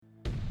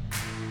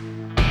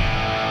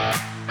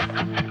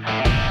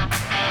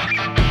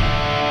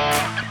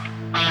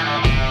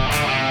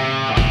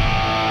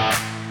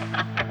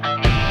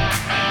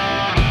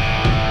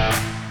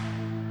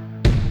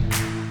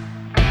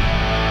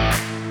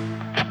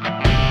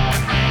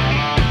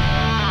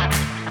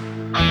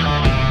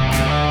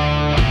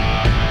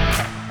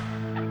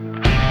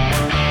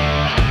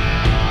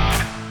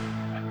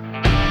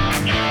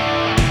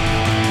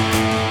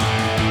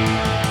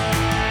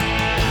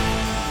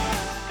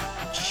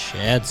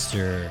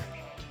Chadster.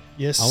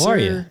 Yes, How sir. are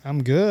you?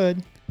 I'm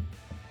good.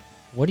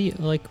 What do you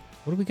like?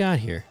 What do we got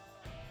here?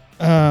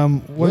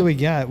 What do we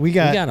got? We We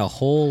got got a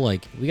whole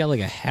we got like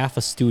a half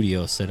a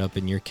studio set up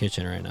in your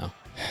kitchen right now.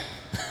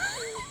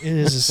 it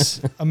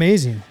is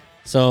amazing.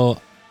 So,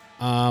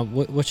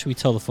 what should we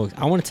tell the folks?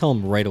 I want to tell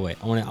them right away.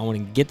 I want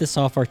to get this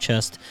off our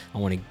chest. I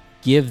want to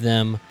give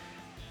them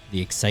the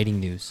exciting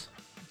news.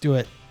 Do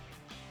it.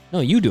 No,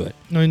 you do it.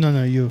 No,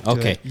 you. Do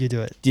Okay. it. You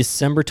do it.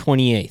 December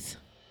 28th.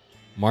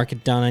 Mark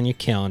it down on your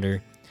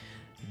calendar.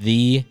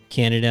 The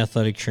Canada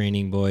Athletic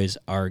Training Boys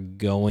are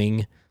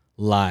going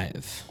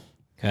live.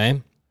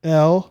 Okay?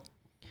 L-I-V.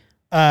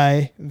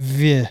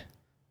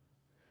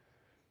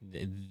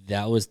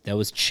 That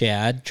was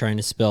Chad trying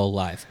to spell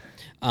live.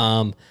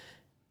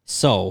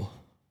 So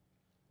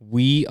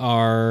we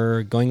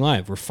are going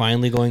live. We're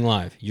finally going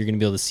live. You're going to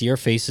be able to see our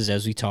faces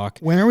as we talk.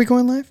 When are we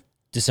going live?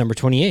 December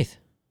 28th.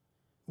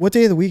 What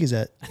day of the week is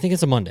that? I think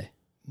it's a Monday.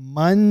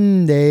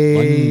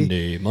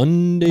 Monday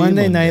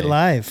Night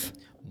Live.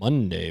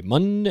 Monday.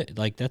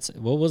 Like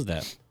what was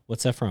that?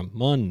 What's that from?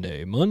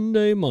 Monday.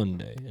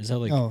 Is that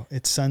like? Oh,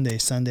 it's Sunday.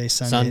 Sunday,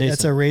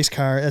 That's a race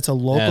car. That's a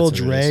local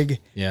That's what it is. drag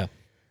Yeah.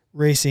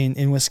 racing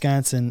in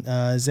Wisconsin.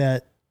 Is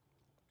that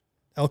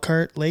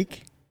Elkhart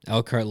Lake?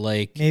 Elkhart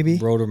Lake. Maybe.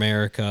 Road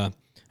America.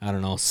 I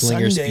don't know.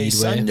 Slinger Speedway.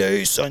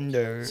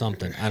 Sunday.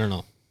 Something. I don't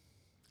know.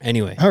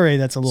 Anyway. All right,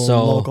 that's a little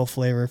So- local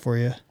flavor for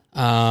you.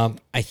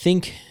 I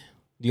think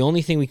the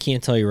only thing we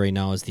can't tell you right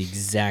now is the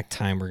exact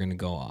time we're going to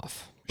go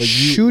off. But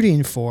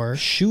Shooting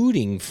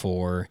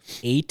for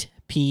 8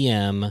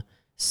 p.m.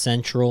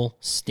 Central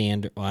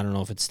Standard. Well, I don't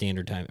know if it's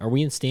Standard Time. Are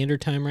we in Standard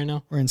Time right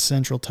now? we're in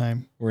Central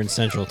Time. We're in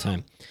Central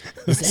Time.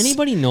 Does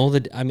anybody know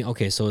that? I mean,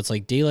 okay, so it's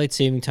like Daylight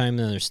Saving Time and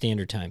then there's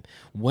Standard Time.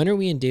 When are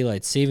we in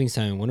Daylight Savings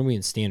Time and when are we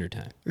in Standard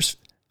Time?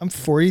 I'm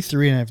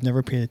 43 and I've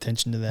never paid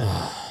attention to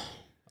that.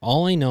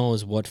 All I know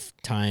is what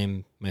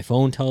time my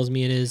phone tells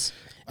me it is,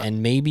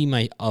 and maybe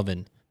my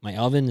oven. My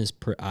oven is.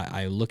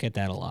 I look at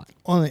that a lot.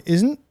 Aren't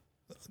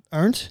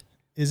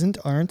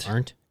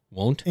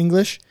Won't.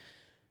 English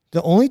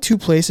the only two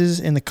places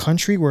in the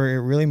country where it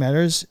really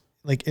matters,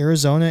 like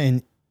Arizona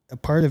and a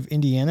part of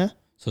Indiana?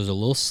 So there's a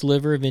little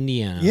sliver of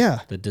Indiana Yeah.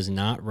 that does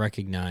not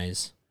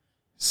recognize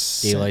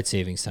Daylight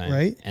Savings Time.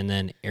 Right. And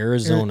then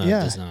Arizona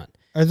yeah. does not.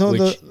 Are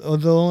those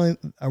the only?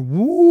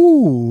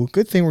 Woo!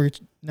 Good thing we're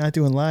not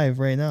doing live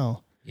right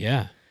now.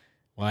 Yeah.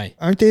 Why?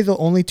 Aren't they the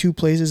only two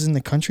places in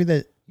the country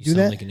that You do sound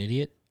that? like an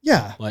idiot?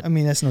 Yeah. What? I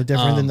mean, that's no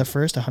different than the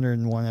first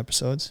 101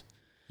 episodes.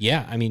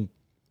 Yeah. I mean,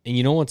 and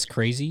you know what's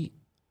crazy?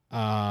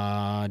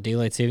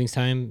 Daylight Savings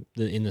Time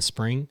in the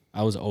spring,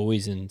 I was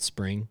always in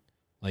spring,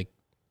 like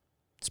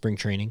spring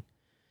training,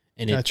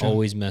 and Gotcha. it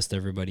always messed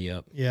everybody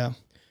up. Yeah.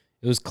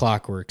 It was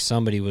clockwork.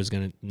 Somebody was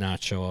going to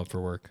not show up for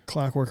work,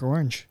 Clockwork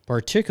Orange.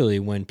 particularly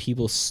when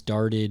people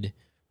started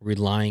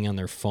relying on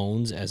their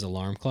phones as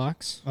alarm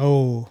clocks.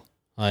 Oh.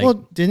 Like,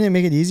 Well, didn't it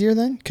make it easier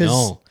then?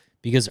 no,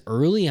 because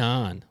early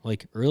on,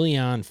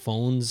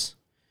 phones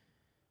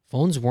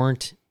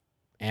weren't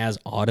as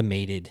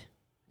automated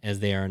as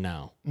they are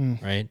now,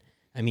 right?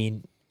 I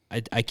mean,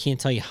 I can't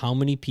tell you how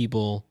many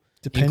people,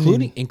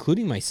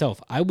 including myself,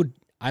 I would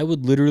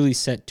literally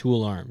set 2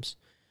 alarms.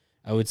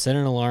 I would set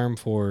an alarm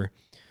for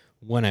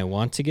when I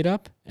want to get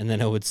up, and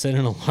then I would set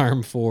an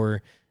alarm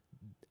for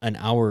an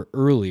hour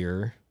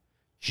earlier,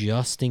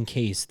 just in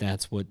case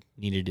that's what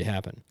needed to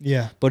happen.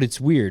 Yeah. But it's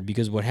weird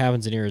because what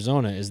happens in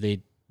Arizona is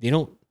they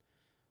don't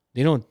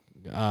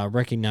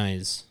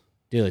recognize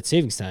daylight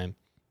savings time.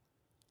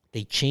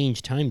 They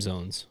change time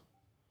zones.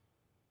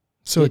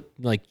 So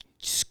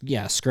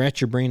Scratch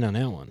your brain on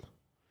that one.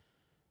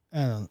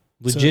 I don't.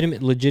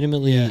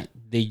 Legitimately, Yeah.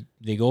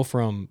 they go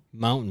from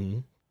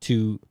mountain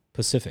to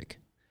Pacific.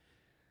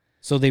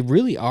 So they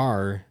really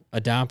are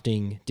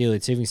adopting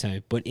daylight savings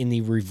time, but in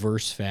the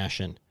reverse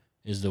fashion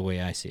is the way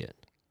I see it.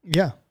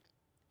 Yeah.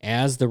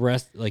 As the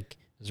rest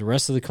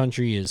of the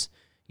country is,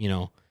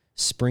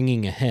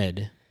 springing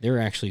ahead, they're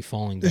actually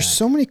falling There's back.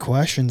 so many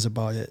questions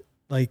about it,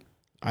 like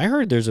I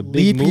heard there's a big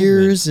leap movement.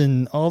 years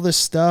and all this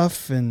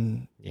stuff,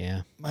 and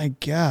Yeah. my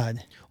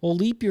God, Well,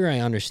 leap year I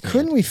understand.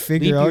 couldn't we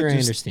figure leap out? year I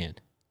Just,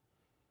 understand.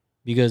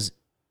 Because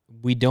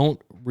we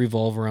don't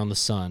revolve around the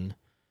sun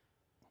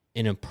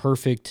in a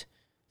perfect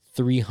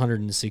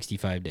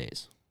 365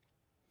 days.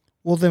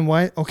 well, then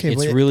why? Okay,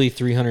 It's but really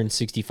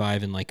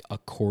 365 in like a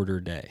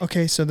quarter day.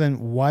 okay. So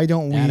then why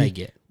don't That I we?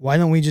 get. Why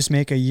don't we just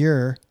make a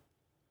year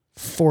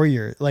 4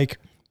 year? Like,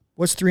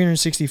 what's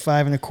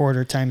 365 and a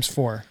quarter times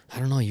 4? I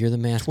don't know. You're the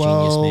math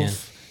 12,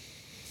 genius,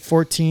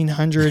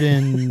 1400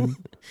 and man.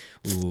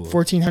 Ooh.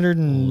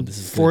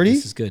 1440.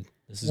 This is good.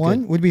 This is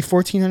One good. would be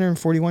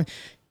 1441.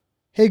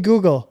 Hey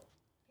Google,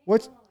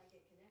 what's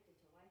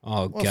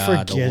Oh, Well,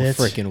 God. The forget it.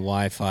 freaking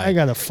Wi-Fi. I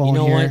got a phone You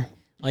know here. what?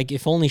 Like,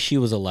 if only she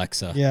was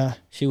Alexa, Yeah,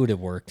 she would have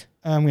worked.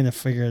 I'm gonna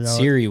figure it out.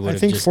 Siri would I have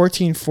think just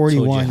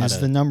 1441 told you how is to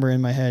the number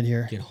in my head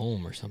here. Get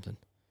home or something.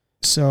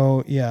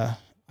 So yeah,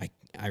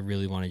 I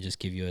really want to just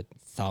give you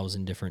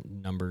 1,000 different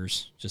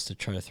numbers just to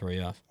try to throw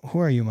you off. who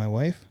are you, my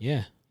wife?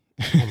 Yeah.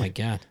 Oh, my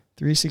God.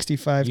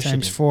 365 You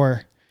times should-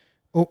 4.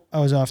 Oh, I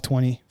was off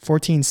 20.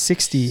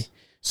 1460.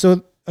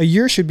 So a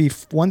year should be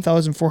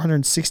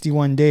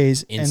 1,461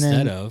 days.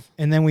 Instead of.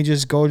 And then we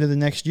just go to the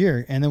next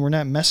year. And then we're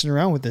not messing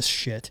around with this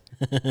shit.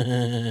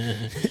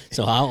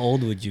 So how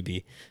old would you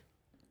be?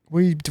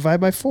 We divide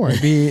by 4.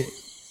 It'd be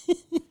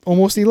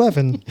almost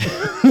 11.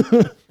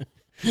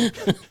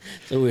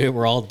 So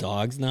we're all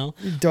dogs now?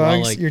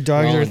 Your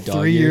dogs are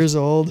 3 years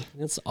old.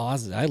 That's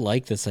awesome. I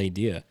like this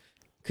idea.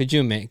 Could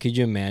you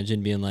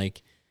imagine being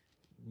like,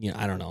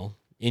 I don't know,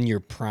 in your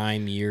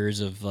prime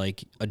years of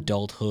like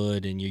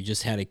adulthood and you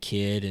just had a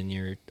kid and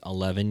you're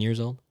 11 years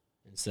old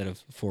instead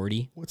of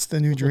 40? What's the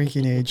new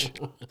drinking age?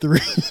 3.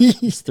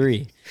 It's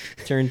 3.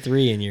 Turn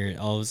 3 and you're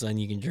all of a sudden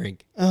you can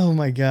drink. Oh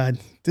my God.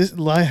 This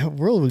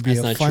world would be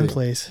a fun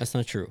place. That's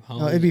not true.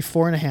 No, it'd be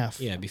 4.5.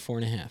 Yeah, it'd be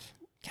 4.5.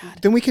 God.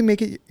 Then we can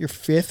make it your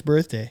 5th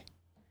birthday.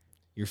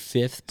 Your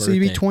 5th birthday. So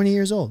you'd be 20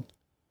 years old.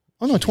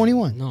 Oh no,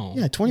 21. No.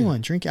 Yeah, 21.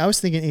 Yeah. Drink. I was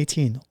thinking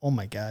 18. Oh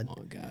my God.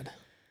 Oh God.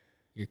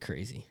 You're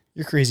crazy.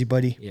 You're crazy,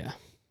 buddy. Yeah.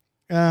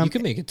 You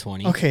could make it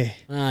 20. Okay.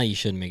 You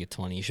shouldn't make it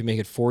 20. You should make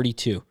it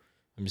 42.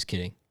 I'm just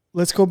kidding.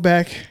 Let's go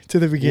back to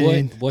the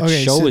beginning. What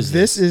show is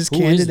this? This is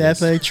Candid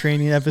Athletic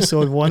Training,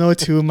 episode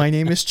 102. My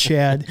name is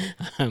Chad.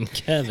 I'm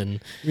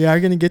Kevin. We are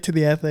going to get to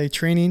the athletic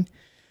training.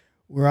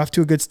 We're off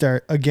to a good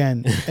start.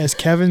 Again, as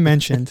Kevin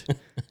mentioned,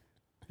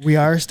 we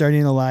are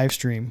starting a live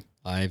stream.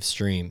 Live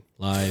stream.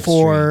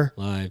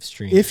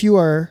 If you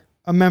are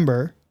a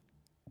member,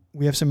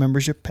 we have some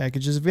membership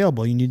packages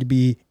available. You need to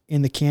be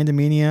in the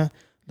Candamania,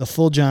 the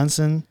Full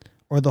Johnson,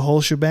 or the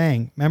whole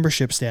shebang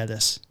membership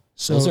status.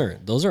 So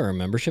those are our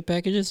membership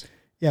packages?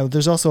 Yeah,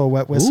 there's also a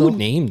wet whistle. Who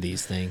named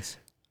these things?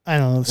 I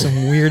don't know, some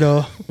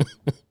weirdo.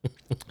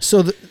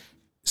 So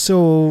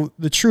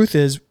the truth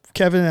is,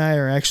 Kevin and I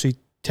are actually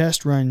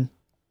test run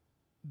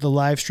the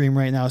live stream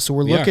right now. So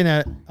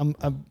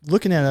I'm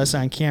looking at us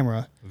on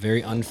camera.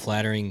 Very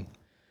unflattering,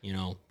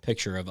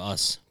 picture of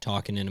us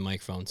talking into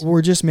microphones.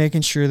 We're just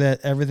making sure that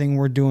everything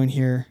we're doing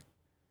here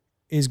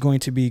is going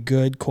to be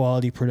good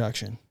quality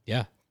production.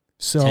 Yeah.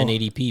 So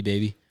 1080p,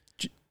 baby.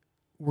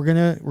 We're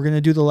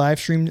gonna do the live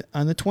stream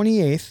on the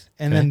 28th,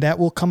 and then that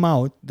will come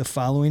out the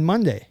following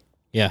Monday.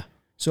 Yeah.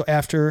 So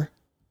after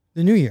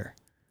the New Year.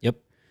 Yep.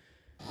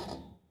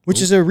 Which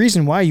is a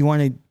reason why you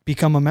want to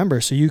become a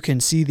member, so you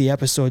can see the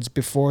episodes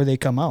before they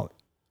come out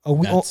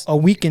a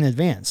week in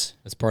advance.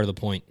 That's part of the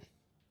point.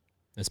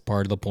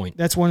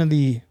 That's one of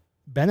the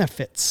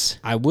benefits.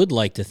 I would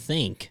like to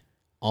thank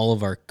all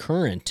of our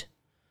current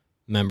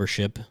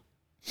membership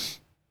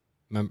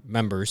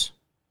members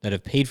that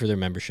have paid for their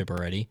membership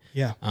already.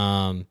 Yeah.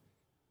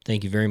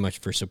 Thank you very much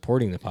for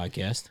supporting the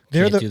podcast.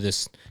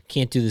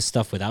 Can't do this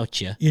stuff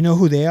without you. You know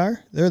who they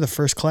are? They're the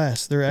first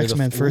class. They're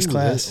X-Men first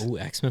class.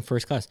 X-Men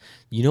first class.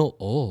 I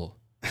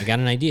got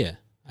an idea.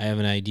 I have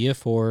an idea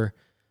for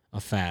a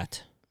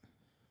fat.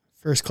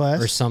 First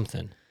class? Or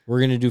something. We're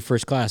going to do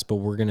first class, but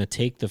we're going to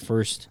take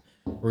we're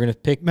going to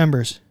pick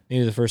members.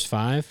 Maybe the first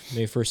 5,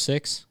 maybe first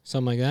 6,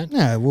 something like that.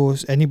 Yeah, well,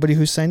 anybody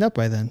who's signed up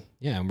by then.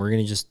 Yeah, and we're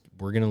going to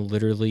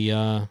literally,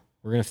 we're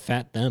going to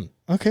fat them.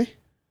 Okay.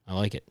 I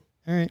like it.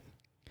 All right.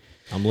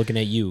 I'm looking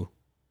at you,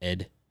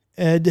 Ed,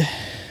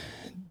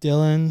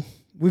 Dylan.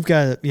 We've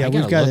got it. Yeah,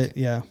 we've got it.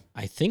 Yeah.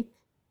 I think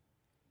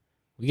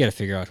we got to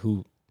figure out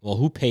who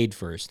paid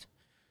first.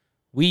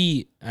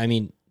 Very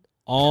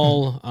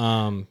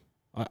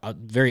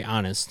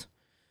honest.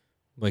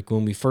 Like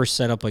when we first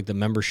set up like the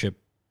membership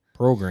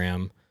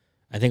program,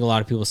 I think a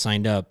lot of people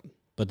signed up,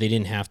 but they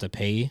didn't have to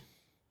pay.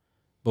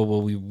 But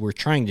what we were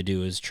trying to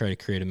do is try to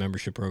create a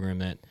membership program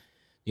that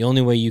the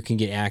only way you can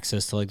get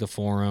access to like the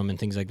forum and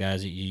things like that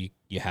is that you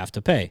have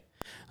to pay.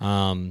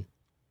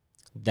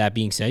 That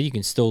being said, you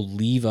can still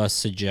leave us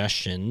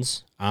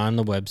suggestions on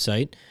the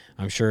website.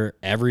 I'm sure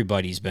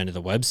everybody's been to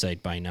the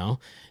website by now.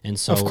 And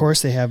so of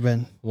course they have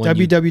been.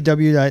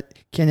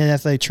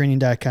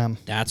 www.candidathletictraining.com.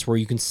 That's where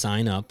you can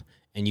sign up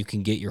and you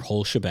can get your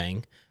whole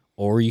shebang,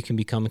 or you can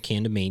become a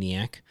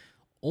Candamaniac,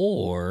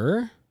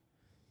 or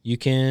you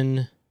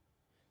can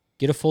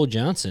get a full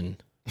Johnson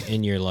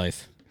in your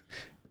life.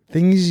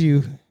 Things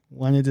you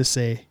wanted to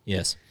say.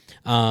 Yes.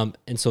 And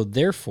so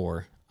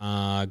therefore,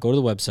 go to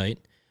the website.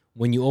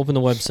 When you open the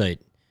website,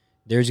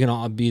 there's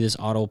going to be this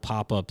auto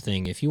pop-up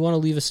thing. If you want to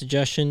leave a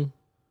suggestion,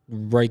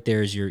 right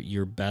there is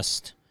your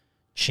best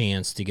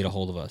chance to get a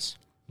hold of us.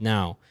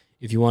 Now,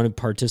 if you want to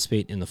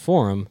participate in the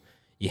forum,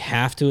 you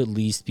have to at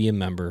least be a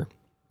member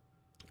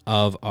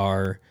of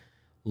our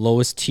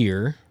lowest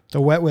tier. The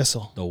wet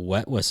whistle.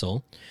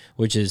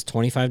 Which is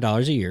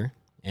 $25 a year.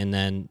 And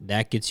then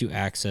that gets you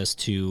access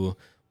to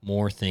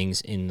more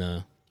things in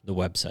the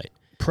website.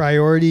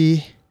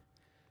 Priority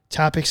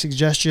topic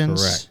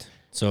suggestions. Correct.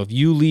 So if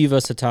you leave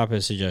us a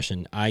topic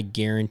suggestion, I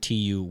guarantee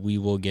you we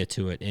will get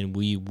to it, and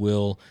we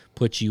will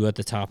put you at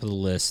the top of the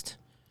list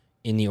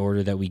in the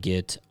order that we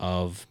get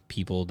of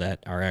people that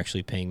are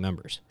actually paying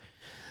members.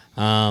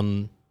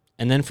 And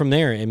then from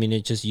there,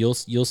 it just you'll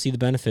see the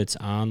benefits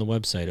on the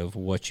website of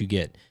what you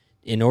get.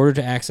 In order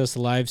to access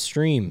the live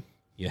stream,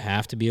 you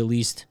have to be at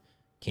least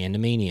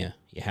Candamania.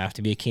 You have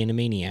to be a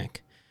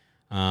Candamaniac.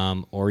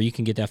 or you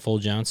can get that full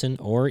Johnson,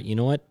 or you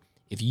know what?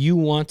 If you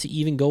want to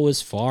even go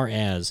as far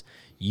as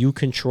you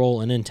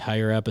control an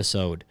entire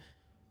episode,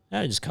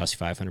 that just costs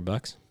you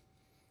 $500.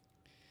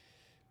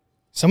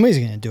 Somebody's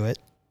going to do it.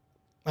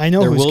 I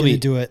know who's going to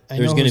do it. I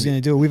know who's going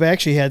to do it. We've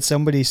actually had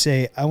somebody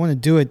say, I want to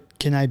do it.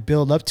 Can I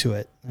build up to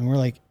it? And we're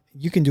like,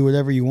 you can do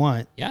whatever you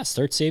want. Yeah,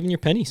 start saving your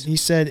pennies. He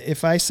said,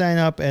 if I sign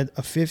up at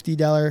a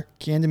 $50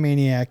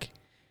 Candymaniac,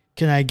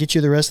 can I get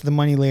you the rest of the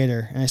money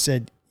later? And I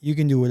said, you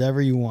can do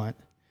whatever you want.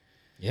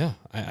 Yeah,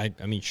 I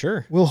mean,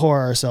 sure. We'll whore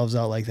ourselves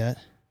out like that.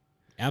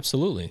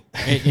 Absolutely.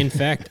 In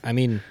fact, I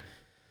mean,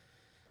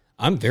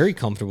 I'm very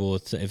comfortable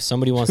with if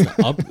somebody wants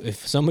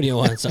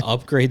to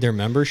upgrade their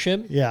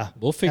membership. Yeah,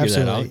 we'll figure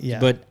that out. Yeah.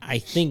 But I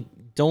think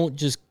don't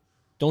just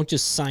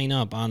sign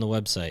up on the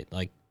website.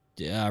 Like,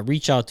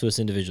 reach out to us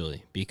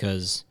individually,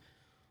 because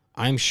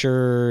I'm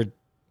sure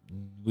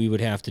we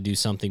would have to do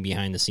something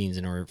behind the scenes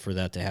in order for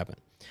that to happen.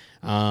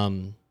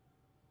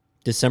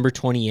 December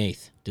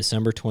 28th.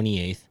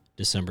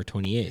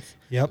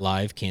 Yep.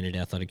 Live Canada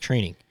Athletic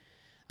Training.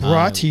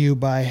 Brought to you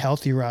by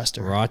Healthy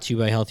Roster.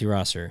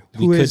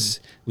 We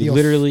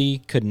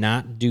literally could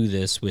not do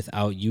this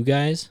without you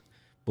guys,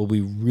 but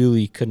we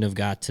really couldn't have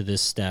got to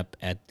this step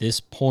at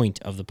this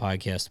point of the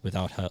podcast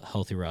without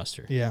Healthy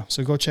Roster. Yeah,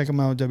 so go check them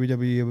out,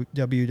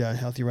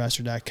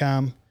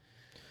 www.healthyroster.com.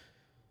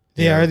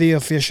 They are the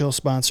official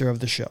sponsor of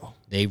the show.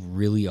 They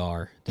really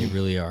are.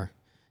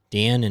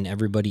 Dan and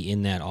everybody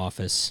in that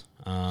office,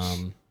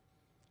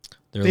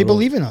 they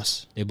believe in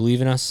us. They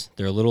believe in us.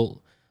 They're a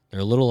little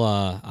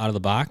out of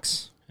the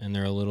box, and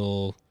they're a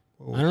little,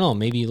 I don't know,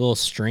 maybe a little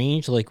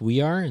strange like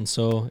we are, and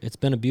so it's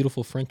been a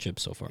beautiful friendship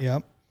so far.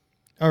 Yep.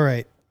 All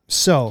right.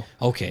 So,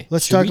 okay,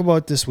 let's talk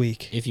about this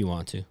week. If you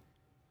want to.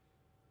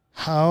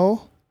 I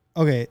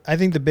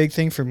think the big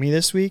thing for me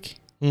this week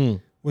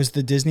was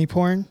the Disney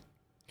porn.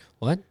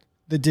 What?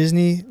 The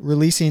Disney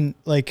releasing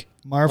like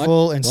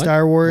Marvel and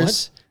Star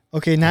Wars. What?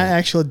 Okay, not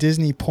actual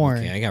Disney porn.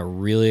 Okay, I got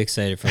really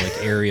excited for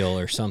like Ariel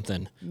or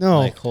something.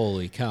 No. Like,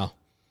 holy cow.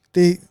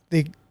 Did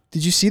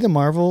you see the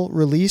Marvel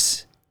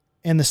release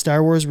and the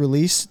Star Wars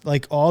release,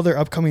 like all their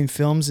upcoming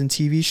films and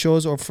TV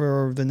shows or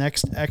for the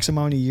next X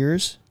amount of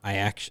years? I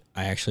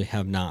actually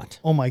have not.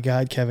 Oh my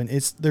God, Kevin.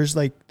 There's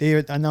like, they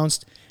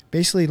announced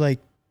basically like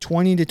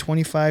 20 to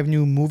 25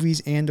 new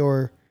movies and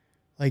or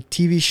like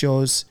TV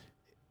shows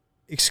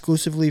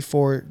exclusively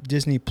for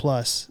Disney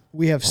Plus.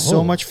 We have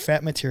so much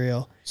fat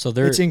material. So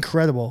it's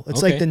incredible.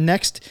 It's like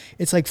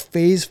it's like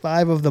phase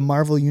 5 of the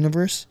Marvel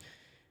universe.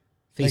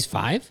 Phase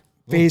 5?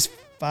 Phase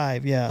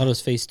 5, yeah. I thought it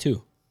was phase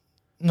 2.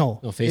 No,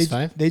 phase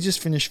 5? They just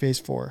finished phase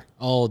 4.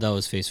 Oh, that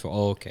was phase 4.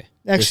 Oh, okay.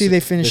 Actually, they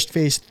finished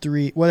phase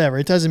 3. Whatever,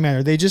 it doesn't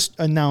matter. They just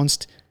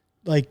announced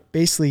like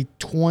basically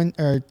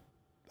a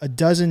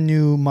dozen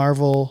new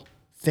Marvel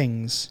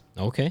things.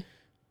 Okay.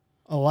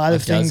 A lot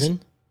of things.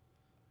 Dozen?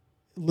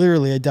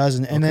 Literally a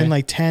dozen, and then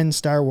like 10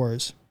 Star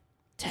Wars.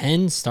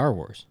 10 Star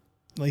Wars.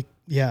 Like,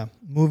 yeah,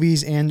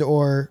 movies and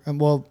or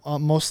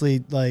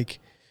mostly like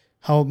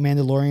how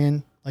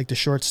Mandalorian. Like the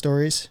short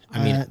stories,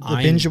 the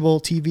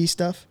bingeable TV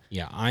stuff.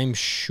 Yeah, I'm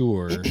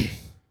sure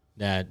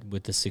that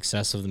with the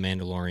success of The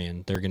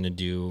Mandalorian, they're going to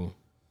do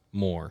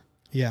more.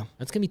 Yeah.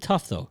 That's going to be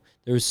tough, though.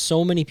 There was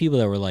so many people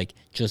that were like,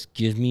 just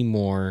give me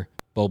more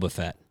Boba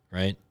Fett,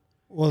 right?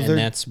 Well, and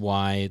that's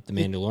why The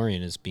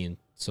Mandalorian is being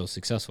so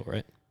successful,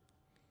 right?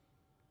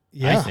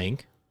 Yeah. I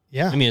think.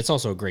 Yeah. I mean, it's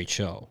also a great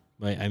show.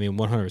 Right? I mean,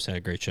 100% a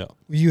great show.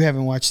 You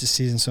haven't watched the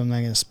season, so I'm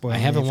not going to spoil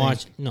anything. I haven't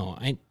watched. No,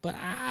 but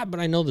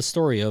I know the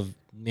story of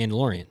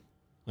Mandalorian.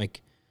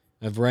 Like,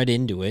 I've read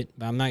into it,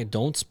 but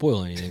don't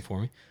spoil anything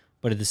for me.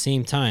 But at the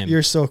same time,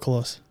 you're so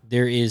close.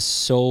 There is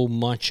so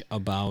much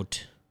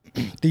about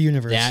the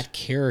universe, that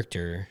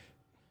character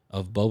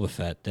of Boba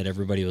Fett, that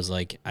everybody was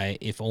like,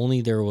 if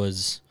only there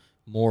was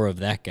more of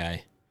that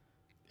guy.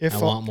 I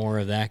want more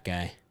of that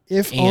guy.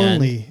 This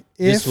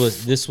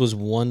was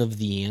one of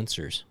the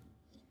answers.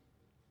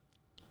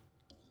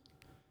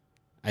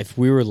 If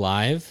we were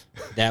live,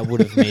 that would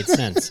have made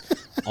sense.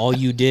 All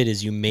you did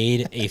is you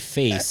made a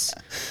face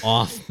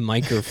off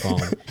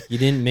microphone. You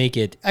didn't make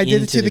it. I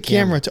did it to the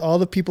camera. To all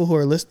the people who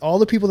are all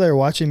the people that are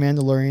watching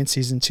Mandalorian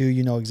season 2.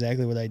 You know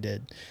exactly what I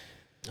did.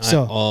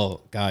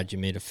 Oh God, you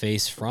made a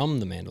face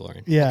from the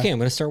Mandalorian. Yeah. Okay, I'm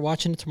gonna start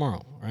watching it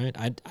tomorrow. All right.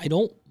 I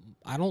don't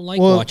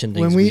like watching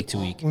things week to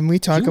week. When we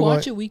talk Do you about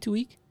watch it week to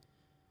week.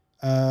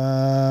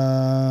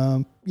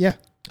 Yeah.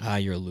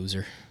 You're a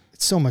loser.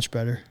 It's so much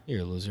better.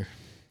 You're a loser.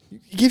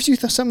 It gives you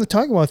something to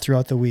talk about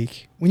throughout the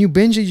week. When you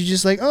binge it, you're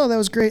just like, oh, that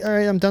was great. All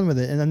right, I'm done with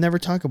it. And I never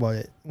talk about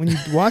it. When you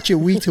watch it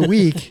week to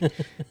week,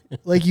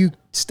 like you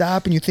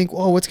stop and you think,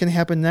 oh, what's going to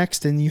happen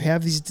next? And you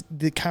have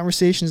the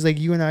conversations like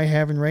you and I are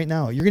having right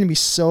now. You're going to be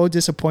so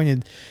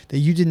disappointed that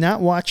you did not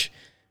watch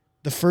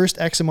the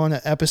first X amount of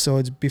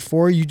episodes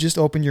before you just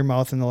opened your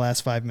mouth in the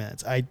last 5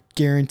 minutes. I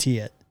guarantee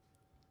it.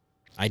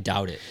 I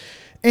doubt it.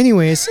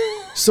 Anyways,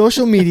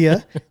 social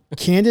media,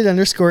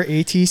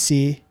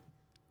 Candid_ATC.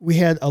 We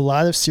had a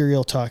lot of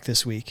serial talk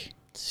this week.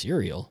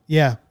 Serial?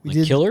 Yeah. We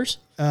did. Killers?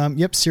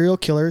 Yep, serial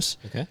killers.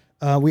 Okay.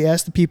 We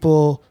asked the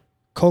people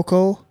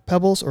Cocoa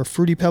Pebbles or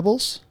Fruity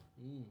Pebbles.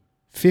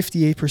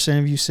 58%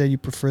 of you said you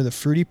prefer the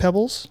Fruity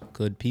Pebbles.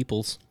 Good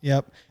peoples.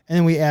 Yep. And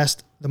then we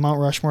asked the Mount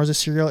Rushmores of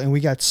cereal, and we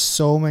got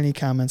so many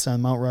comments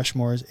on Mount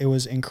Rushmores. It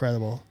was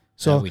incredible.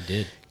 So yeah, we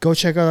did. Go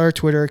check out our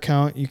Twitter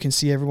account. You can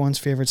see everyone's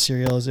favorite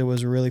cereals. It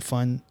was a really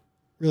fun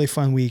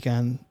week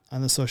on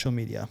the social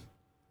media.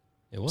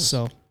 It was.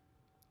 So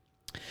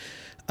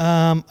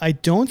I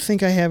don't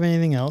think I have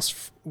anything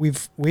else.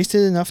 We've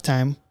wasted enough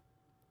time.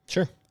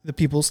 Sure. The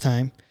people's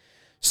time.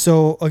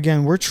 So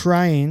again, we're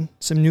trying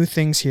some new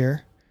things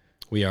here.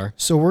 We are.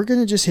 So we're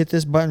going to just hit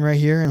this button right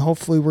here, and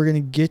hopefully we're going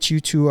to get you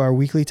to our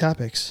weekly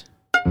topics.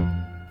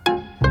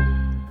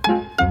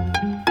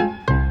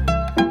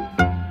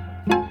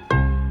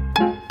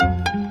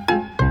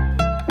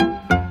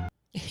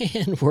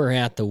 And we're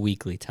at the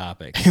weekly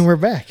topics. And we're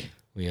back.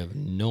 We have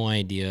no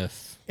idea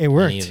if it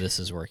worked. any of this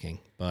is working,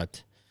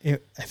 but I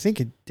think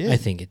it did. I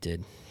think it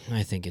did.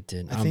 I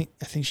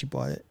think she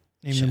bought it.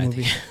 Name the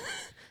movie.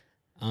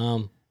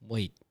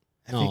 Wait.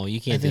 No,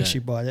 you can't. I think she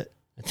bought it.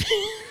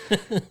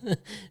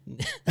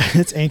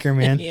 It's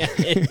Anchorman. Yeah,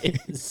 it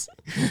is.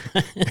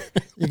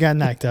 You got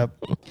knocked up.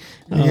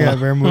 You got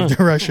moved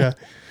to Russia.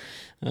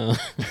 I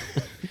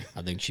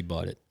think she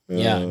bought it.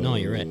 Yeah, no,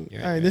 you're right.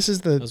 All right,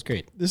 that was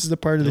great. This is the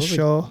part of the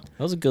show.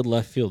 That was a good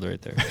left field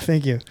right there.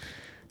 Thank you.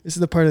 This is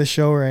the part of the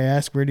show where I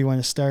ask, where do you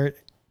want to start?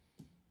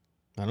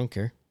 I don't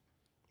care.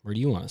 Where do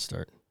you want to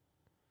start?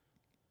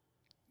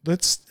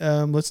 Let's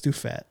do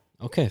fat.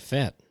 Okay,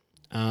 fat.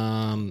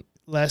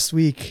 Last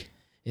week,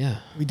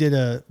 we did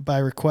a by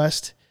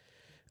request,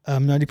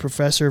 Nutty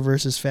Professor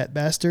versus Fat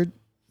Bastard.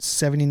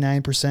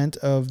 79%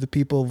 of the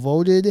people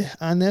voted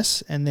on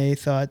this, and they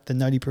thought the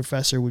Nutty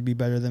Professor would be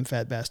better than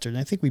Fat Bastard. And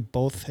I think we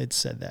both had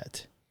said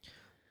that,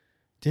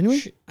 didn't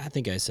we? I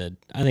think I said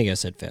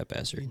Fat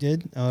Bastard. You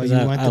did? Oh, you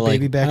want the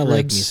baby back ribs? I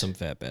like me some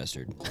Fat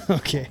Bastard.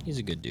 Okay, he's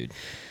a good dude.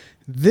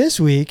 This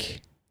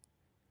week,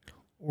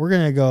 we're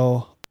gonna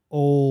go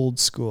old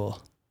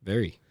school.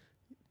 Very.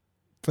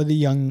 For the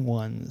young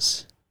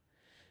ones,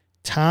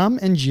 Tom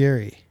and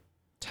Jerry.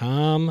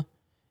 Tom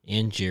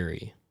and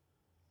Jerry.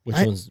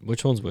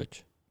 Which one's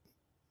which?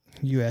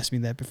 You asked me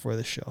that before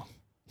the show.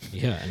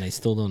 Yeah, and I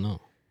still don't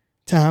know.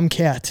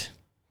 Tomcat.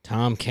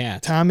 Tom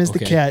is the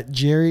cat.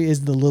 Jerry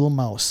is the little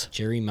mouse.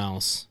 Jerry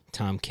Mouse.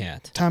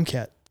 Tomcat.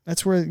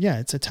 That's where,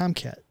 it's a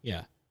tomcat.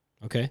 Yeah.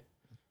 Okay.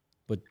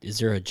 But is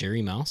there a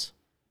Jerry Mouse?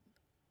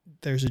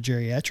 There's a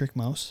geriatric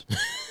mouse.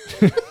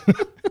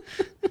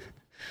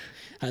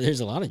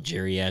 There's a lot of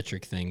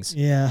geriatric things.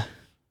 Yeah.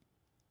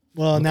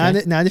 Well,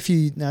 okay. not if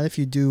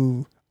you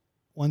do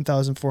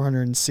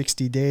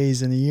 1,460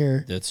 days in a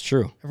year. That's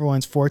true.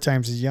 Everyone's 4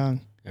 times as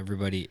young.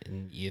 Everybody,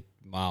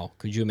 wow.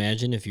 Could you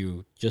imagine if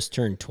you just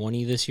turned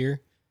 20 this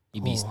year?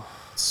 You'd be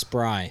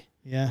spry.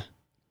 Yeah.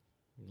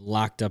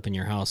 Locked up in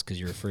your house because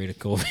you're afraid of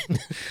COVID.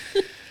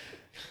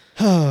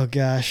 Oh,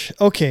 gosh.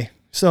 Okay.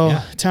 So,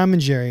 Tom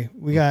and Jerry,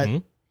 we got...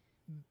 Do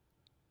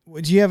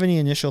you have any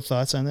initial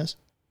thoughts on this?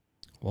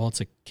 Well, it's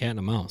a cat and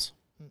a mouse.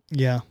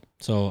 Yeah.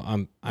 So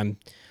I'm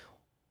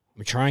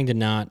trying to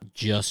not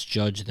just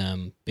judge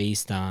them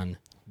based on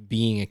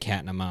being a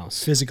cat and a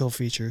mouse. Physical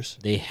features.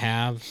 They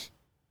have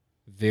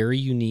very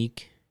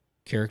unique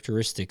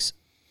characteristics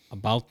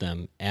about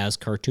them as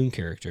cartoon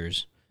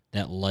characters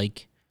that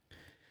like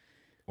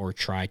or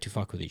try to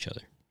fuck with each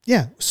other.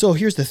 Yeah. So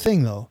here's the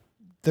thing, though.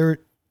 They're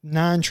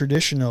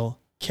non-traditional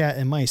cat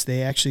and mice.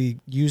 They actually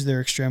use their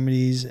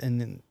extremities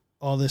and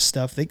all this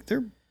stuff.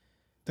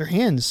 Their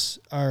hands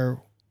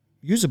are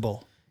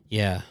usable.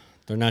 Yeah.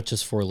 They're not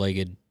just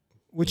 4-legged.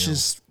 Which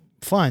is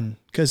fun,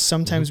 because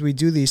sometimes we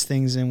do these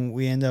things and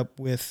we end up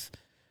with,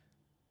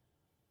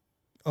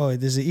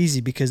 this is easy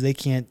because they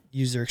can't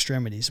use their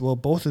extremities. Well,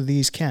 both of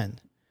these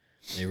can.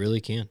 They really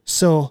can.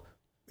 So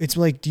it's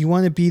like, do you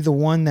want to be the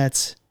one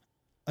that's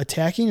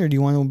attacking or do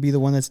you want to be the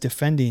one that's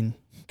defending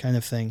kind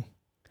of thing?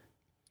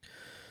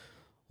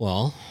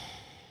 Well,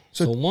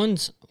 so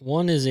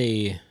one is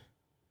a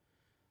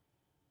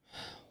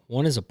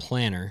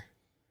planner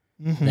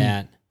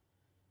that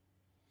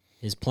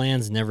his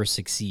plans never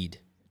succeed.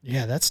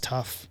 Yeah, that's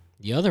tough.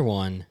 The other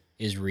one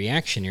is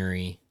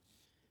reactionary,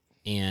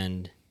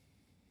 and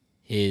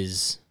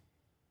his,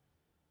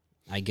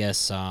 I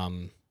guess,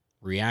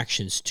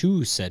 reactions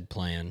to said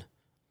plan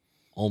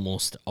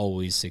almost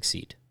always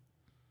succeed.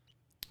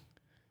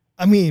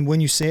 I mean, when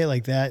you say it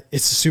like that,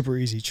 it's a super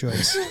easy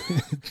choice.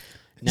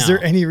 Is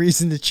there any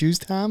reason to choose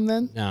Tom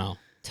then? No.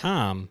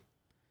 Tom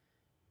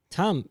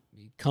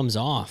comes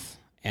off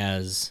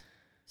as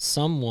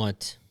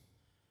somewhat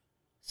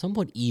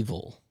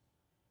evil.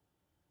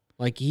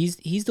 Like he's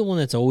the one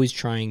that's always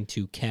trying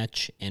to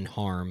catch and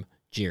harm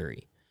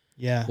Jerry.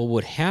 Yeah. Well,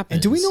 what happens?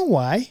 And do we know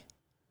why?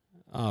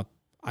 I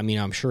mean,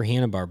 I'm sure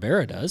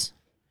Hanna-Barbera does.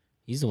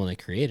 He's the one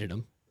that created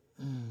him.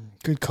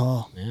 Good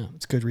call. Yeah.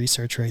 It's good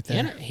research right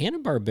there.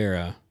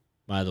 Hanna-Barbera,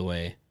 by the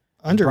way.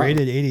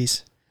 Underrated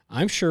 80s.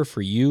 I'm sure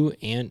for you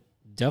and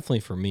definitely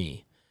for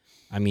me.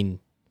 I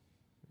mean,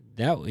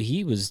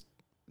 he was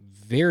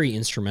very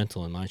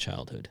instrumental in my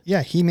childhood.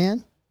 Yeah,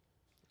 He-Man.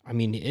 I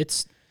mean,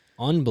 it's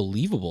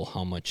unbelievable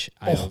how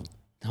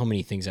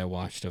many things I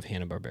watched of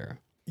Hanna-Barbera.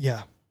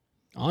 Yeah.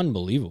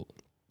 Unbelievable.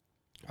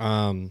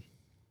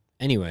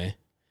 Anyway,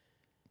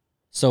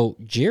 so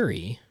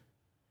Jerry,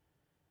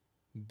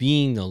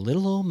 being the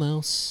little old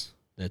mouse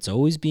that's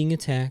always being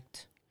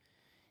attacked,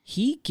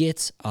 he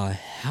gets a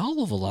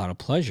hell of a lot of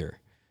pleasure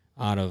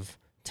out of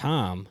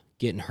Tom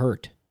getting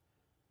hurt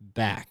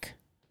back.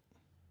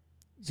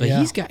 So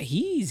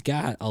he's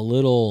got a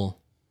little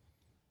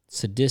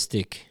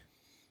sadistic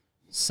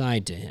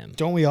side to him.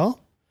 Don't we all?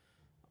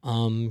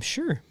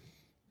 Sure.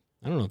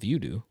 I don't know if you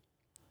do.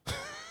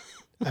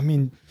 I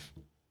mean,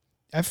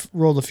 I've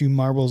rolled a few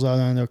marbles out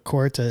on the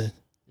court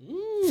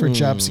for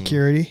job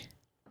security.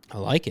 I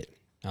like it.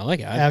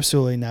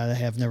 Absolutely not. I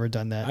have never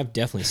done that. I've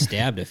definitely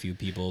stabbed a few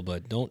people,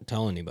 but don't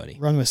tell anybody.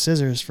 Run with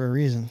scissors for a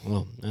reason.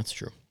 Well, that's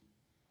true.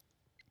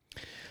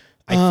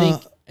 I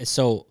think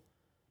so.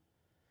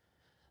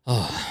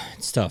 Oh,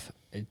 it's tough.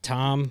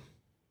 Tom,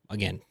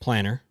 again,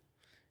 planner.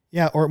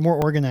 Yeah, or more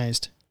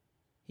organized.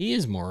 He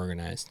is more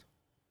organized.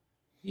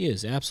 He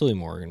is absolutely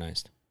more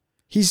organized.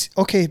 He's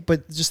okay,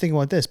 but just think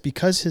about this.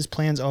 Because his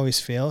plans always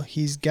fail,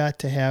 he's got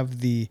to have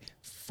the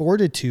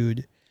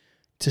fortitude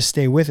to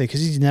stay with it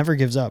because he never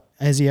gives up.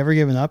 Has he ever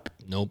given up?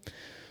 Nope.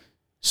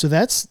 So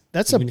that's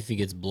even if he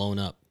gets blown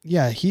up.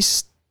 Yeah, you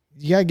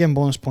gotta give him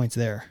bonus points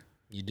there.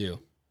 You do.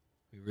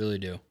 You really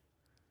do.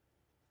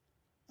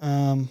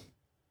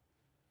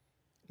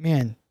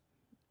 Man,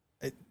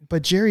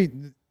 but Jerry,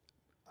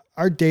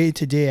 our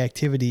day-to-day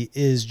activity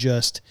is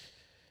just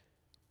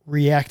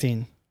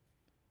reacting.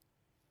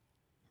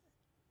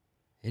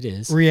 It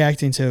is.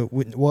 Reacting to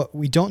what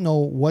we don't know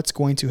what's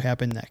going to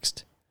happen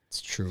next.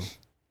 It's true.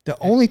 The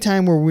only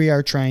time where we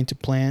are trying to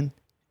plan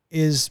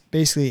is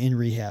basically in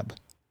rehab.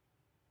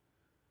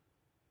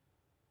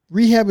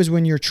 Rehab is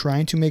when you're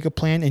trying to make a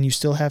plan and you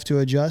still have to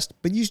adjust,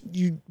 but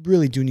you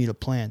really do need a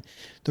plan.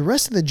 The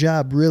rest of the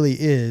job really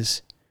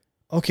is,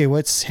 okay,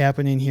 what's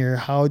happening here?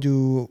 How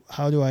do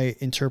I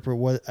interpret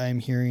what I'm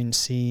hearing,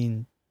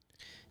 seeing?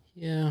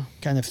 Yeah.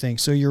 Kind of thing.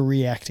 So you're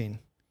reacting.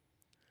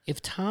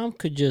 If Tom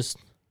could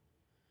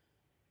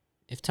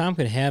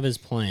have his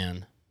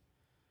plan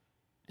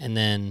and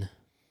then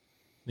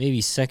maybe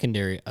a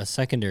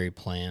secondary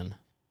plan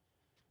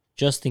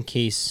just in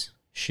case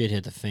shit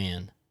hit the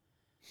fan,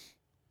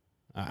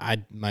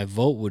 my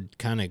vote would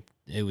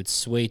would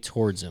sway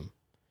towards him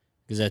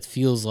because that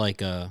feels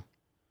like an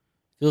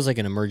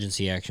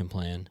emergency action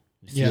plan.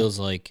 It feels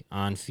like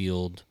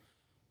on-field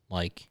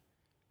like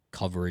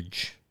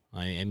coverage.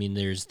 I mean,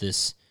 there's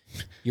this.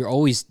 You're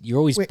always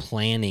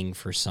planning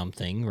for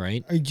something,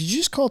 right? Did you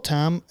just call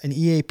Tom an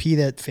EAP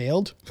that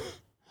failed?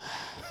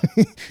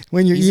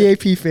 When your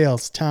EAP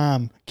fails,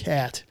 Tom,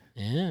 cat.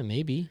 Yeah,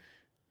 maybe.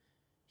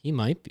 He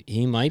might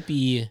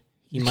be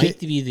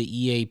the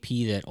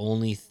EAP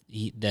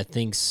that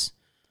thinks,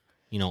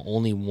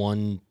 only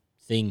one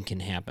thing can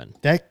happen.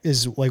 That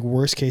is like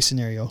worst case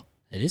scenario.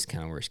 It is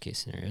kind of worst case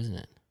scenario, isn't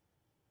it?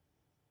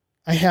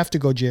 I have to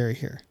go Jerry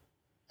here.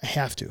 I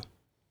have to.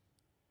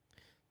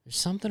 There's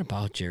something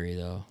about Jerry,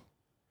 though.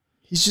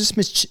 He's just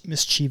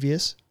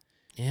mischievous.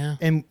 Yeah.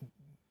 And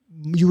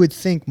you would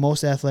think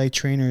most athletic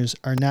trainers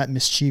are not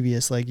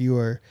mischievous, like you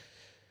are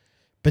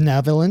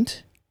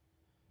benevolent,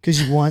 because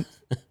you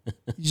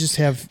just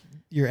have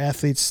your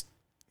athletes,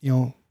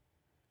 in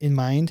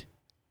mind.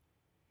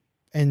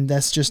 And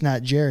that's just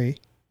not Jerry,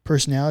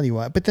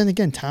 personality-wise. But then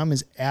again, Tom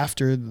is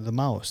after the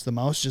mouse. The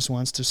mouse just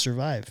wants to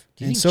survive.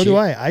 And so do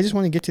I. I just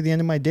want to get to the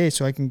end of my day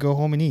so I can go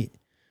home and eat.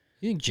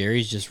 You think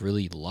Jerry's just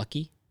really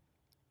lucky?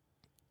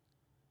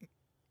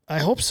 I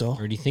hope so.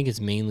 Or do you think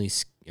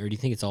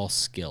it's all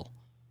skill?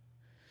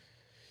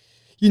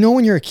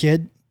 When you're a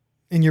kid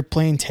and you're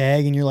playing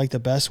tag and you're like the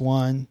best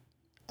one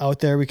out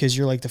there because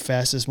you're like the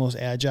fastest, most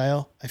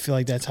agile, I feel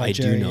like that's how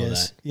Jerry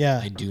is. That.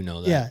 Yeah. I do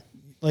know that. Yeah.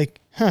 Like,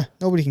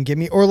 nobody can get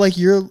me. Or like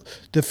you're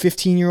the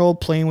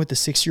 15-year-old playing with the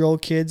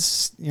 6-year-old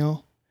kids,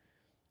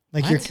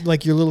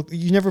 like your little,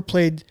 you never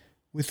played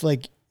with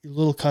like your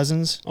little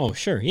cousins. Oh,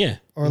 sure. Yeah.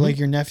 Or like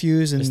your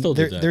nephews and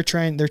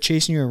they're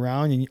chasing you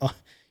around and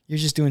you're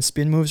just doing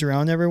spin moves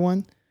around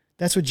everyone.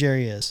 That's what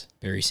Jerry is.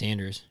 Barry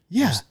Sanders.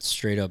 Yeah. Just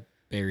straight up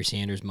Barry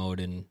Sanders mode.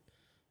 And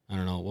I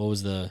don't know. What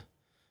was the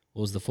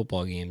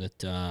football game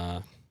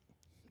that,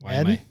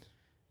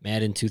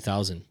 Madden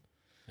 2000.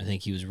 I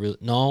think he was really,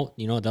 no,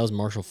 that was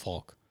Marshall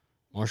Faulk.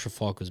 Marshall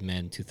Faulk was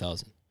Madden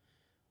 2000.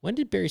 When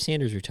did Barry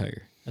Sanders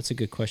retire? That's a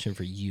good question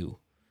for you.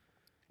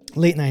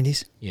 Late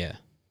 90s. Yeah.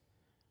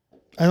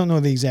 I don't know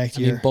the exact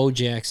year. I mean, Bo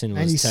Jackson was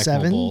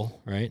 97? Tecmo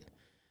Bowl, right?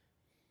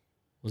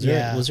 Was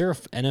there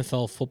an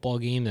NFL football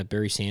game that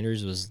Barry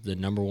Sanders was the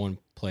number one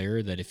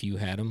player that if you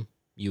had him,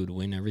 you would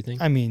win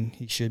everything? I mean,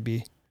 he should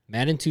be.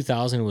 Madden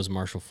 2000 was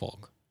Marshall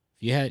Faulk.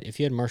 If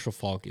you had Marshall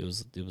Faulk, it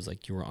was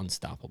like you were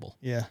unstoppable.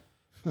 Yeah.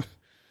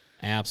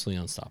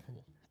 Absolutely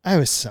unstoppable. I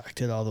was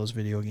sucked at all those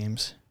video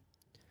games.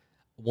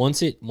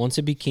 Once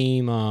it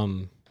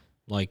became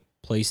like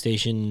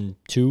PlayStation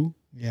 2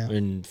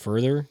 and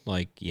further,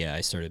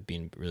 I started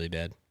being really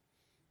bad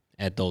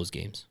at those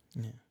games.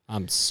 Yeah.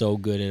 I'm so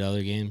good at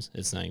other games.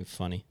 It's not even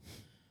funny.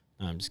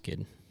 I'm just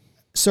kidding.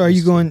 So are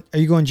you going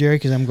Jerry?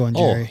 Because I'm going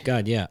Jerry. Oh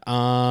God, yeah.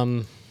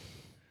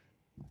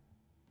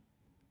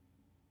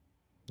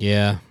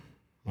 Yeah,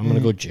 I'm gonna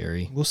go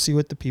Jerry. We'll see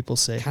what the people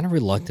say. Kind of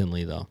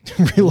reluctantly though.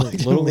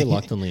 Reluctantly. A little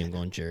reluctantly, I'm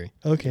going Jerry.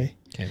 Okay.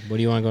 Okay. What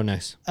do you want to go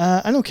next?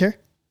 I don't care.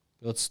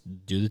 Let's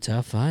do the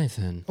top 5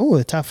 then. Oh,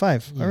 the top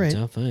 5. All right.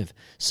 Top 5.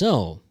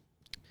 So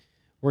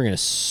we're gonna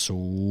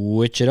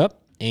switch it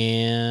up,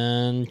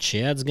 and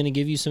Chad's gonna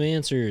give you some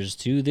answers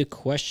to the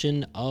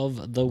question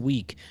of the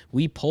week.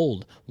 We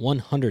polled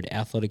 100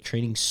 athletic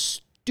training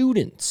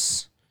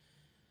students.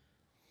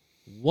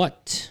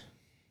 What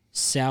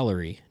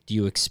salary do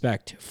you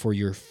expect for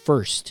your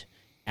first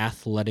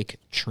athletic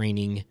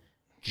training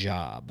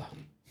job?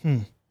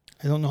 I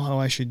don't know how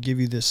I should give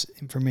you this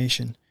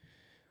information.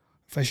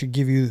 If I should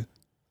give you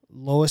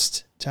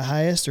lowest to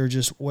highest or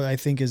just what I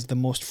think is the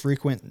most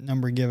frequent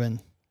number given.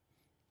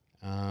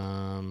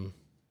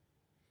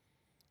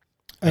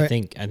 I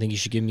think you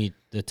should give me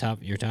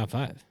your top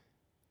 5.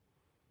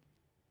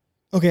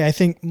 Okay, I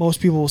think most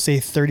people will say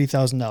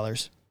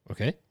 $30,000.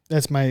 Okay.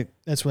 That's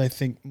what I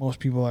think most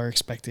people are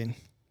expecting.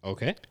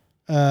 Okay.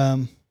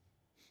 I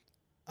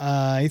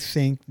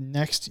think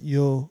next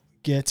you'll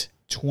get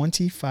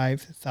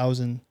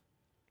 25,000.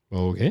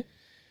 Okay.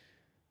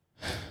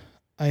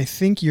 I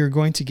think you're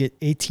going to get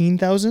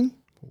 18,000.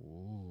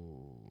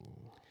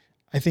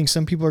 I think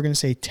some people are going to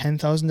say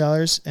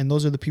 $10,000, and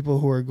those are the people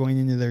who are going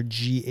into their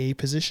GA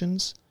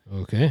positions.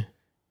 Okay.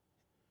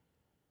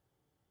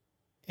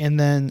 And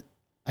then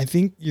I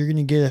think you're going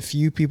to get a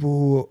few people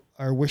who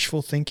are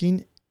wishful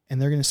thinking,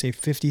 and they're going to say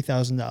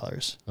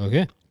 $50,000.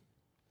 Okay.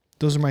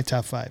 Those are my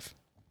top 5.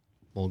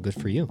 Well, good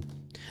for you.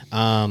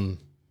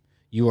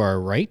 You are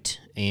right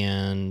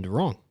and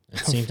wrong at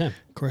the same time.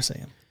 Of course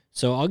I am.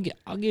 So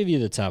I'll give you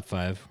the top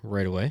 5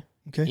 right away.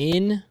 Okay.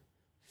 In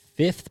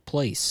 5th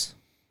place,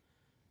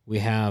 we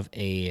have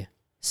a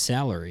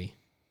salary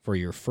for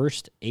your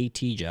first AT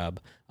job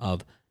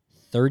of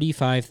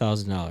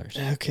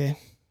 $35,000. Okay.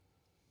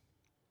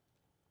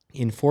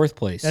 In 4th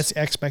place, That's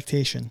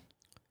expectation.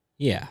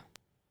 yeah.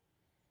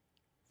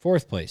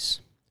 4th place,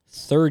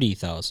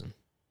 $30,000.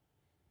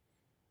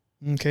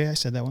 Okay, I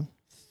said that one.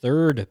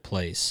 3rd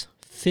place,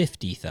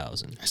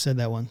 $50,000. I said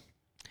that one.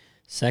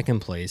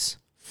 2nd place,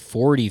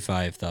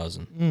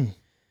 $45,000.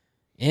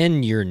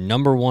 And your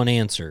number one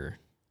answer,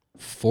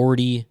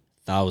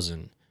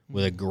 $40,000,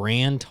 with a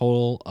grand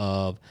total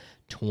of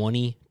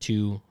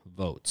 22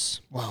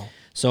 votes. Wow.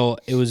 So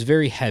it was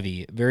very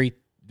heavy, very,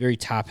 very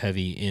top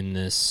heavy in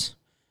this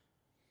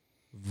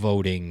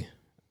voting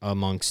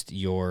amongst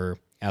your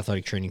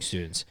athletic training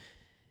students.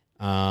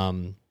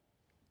 Of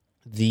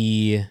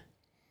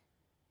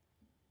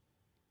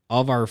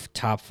our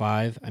top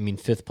 5, I mean,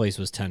 5th place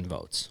was 10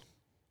 votes.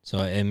 So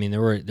I mean, there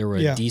were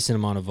a decent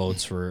amount of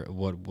votes for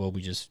what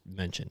we just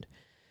mentioned.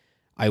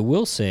 I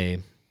will say,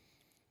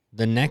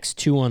 the next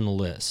 2 on the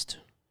list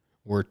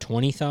were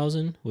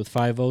 20,000 with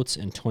 5 votes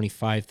and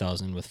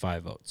 25,000 with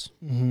 5 votes.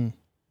 Mm-hmm.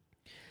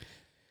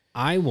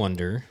 I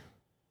wonder.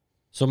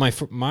 So my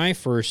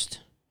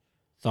first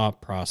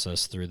thought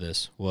process through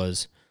this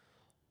was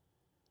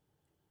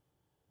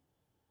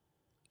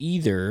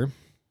either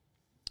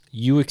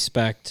you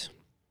expect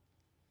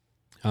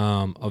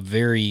a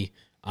very,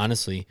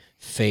 honestly,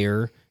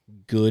 fair,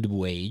 good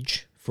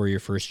wage for your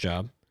first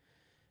job.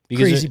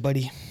 Crazy,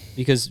 buddy.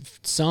 Because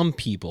some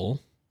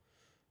people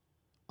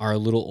are a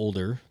little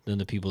older than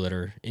the people that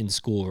are in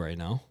school right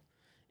now.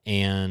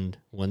 And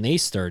when they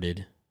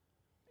started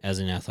as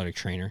an athletic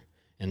trainer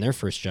in their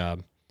first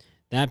job,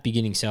 that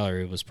beginning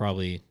salary was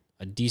probably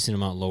a decent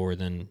amount lower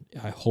than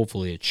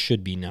hopefully it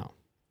should be now.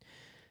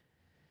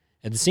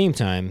 At the same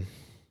time,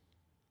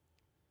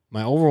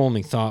 my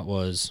overwhelming thought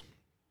was,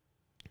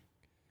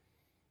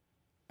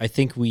 I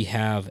think we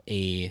have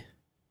a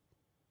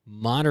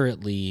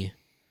moderately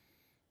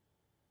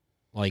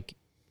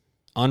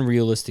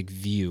unrealistic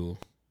view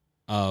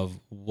of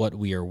what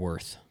we are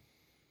worth,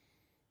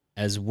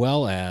 as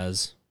well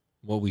as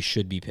what we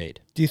should be paid.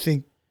 Do you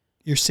think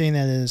you're saying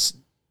that is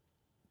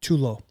too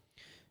low?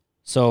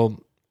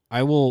 So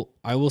I will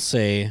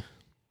say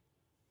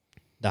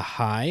the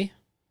high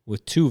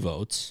with 2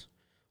 votes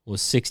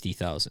was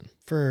 60,000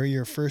 for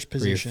your first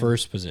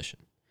position.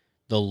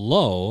 The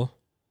low,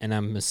 and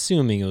I'm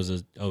assuming it was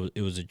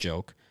a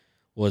joke,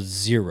 was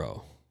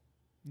 0.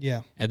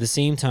 Yeah. At the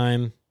same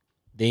time,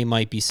 they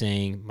might be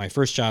saying my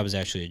first job is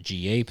actually a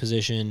GA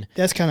position.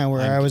 That's kind of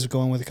where I was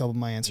going with a couple of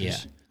my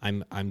answers.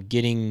 Yeah. I'm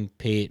getting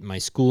paid, my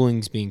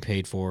schooling's being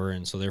paid for,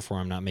 and so therefore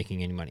I'm not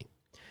making any money.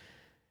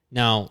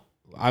 Now,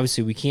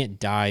 obviously we can't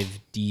dive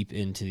deep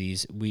into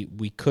these.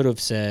 We could have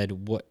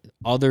said, what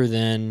other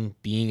than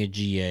being a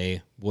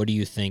GA, what do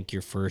you think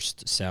your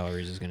first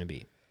salaries is going to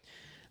be?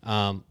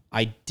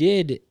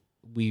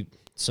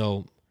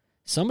 So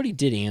somebody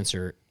did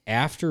answer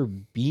after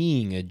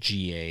being a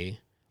GA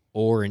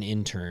or an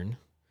intern,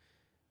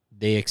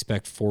 they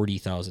expect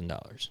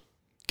 $40,000.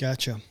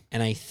 Gotcha.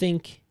 And I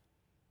think,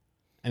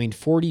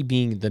 40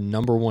 being the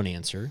number one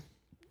answer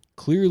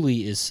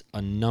clearly is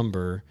a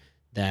number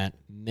that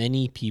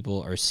many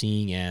people are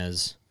seeing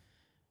as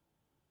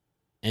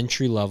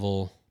entry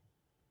level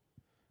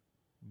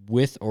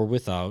with or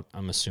without,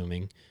 I'm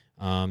assuming,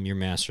 your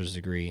master's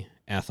degree,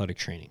 athletic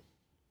training.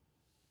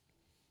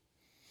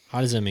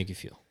 How does that make you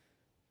feel?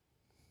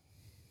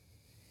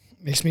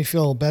 Makes me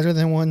feel better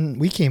than when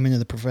we came into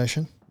the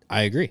profession.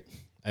 I agree.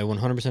 I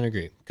 100%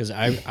 agree. Because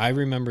I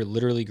remember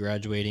literally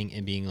graduating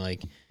and being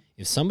like,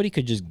 if somebody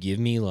could just give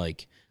me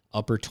like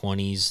upper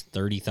 20s,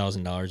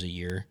 $30,000 a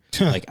year,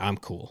 like I'm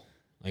cool.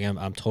 Like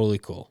I'm totally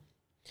cool.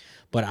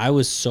 But I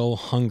was so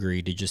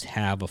hungry to just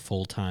have a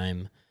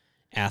full-time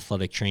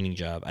athletic training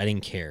job. I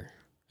didn't care.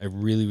 I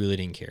really, really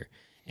didn't care.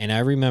 And I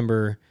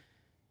remember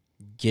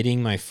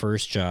getting my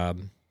first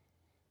job.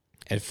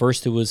 At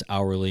first it was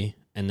hourly.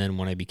 And then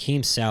when I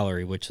became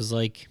salary, which was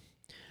like,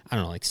 I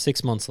don't know, like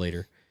 6 months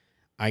later,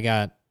 I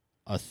got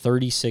a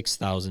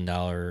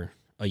 $36,000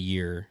 a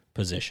year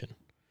position.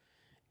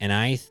 And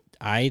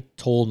I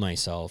told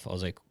myself, I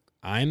was like,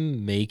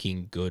 I'm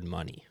making good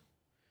money.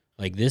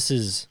 Like this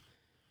is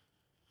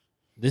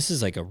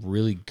like a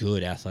really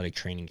good athletic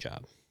training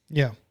job.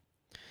 Yeah.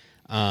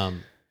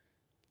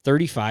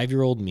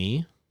 35-year-old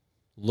me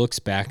looks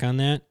back on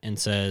that and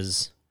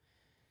says,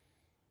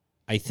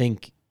 I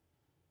think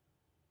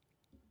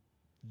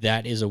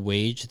that is a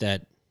wage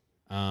that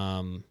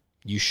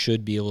you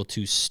should be able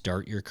to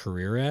start your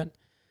career at.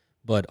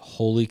 But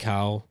holy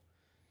cow,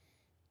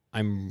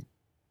 I'm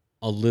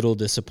a little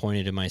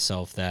disappointed in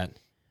myself that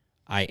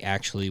I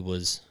actually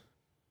was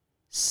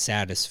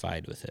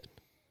satisfied with it.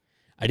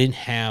 I didn't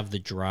have the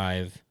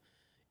drive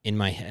in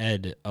my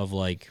head of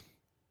like,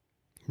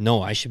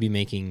 no, I should be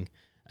making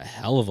a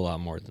hell of a lot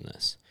more than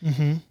this.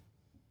 Mm-hmm.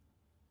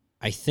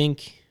 I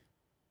think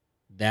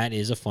that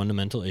is a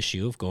fundamental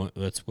issue of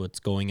that's what's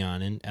going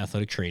on in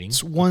athletic training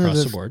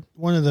across the board.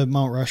 One of the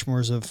Mount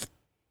Rushmores of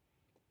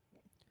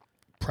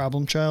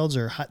problem childs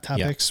or hot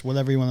topics,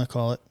 whatever you want to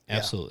call it.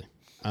 Absolutely.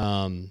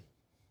 Yeah.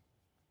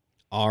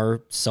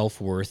 Our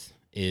self-worth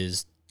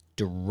is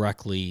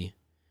directly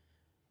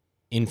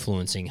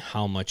influencing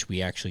how much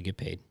we actually get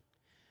paid.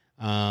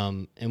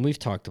 And we've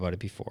talked about it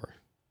before.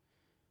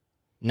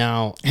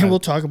 Now, and we'll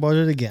talk about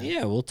it again.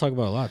 Yeah, we'll talk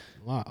about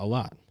a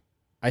lot.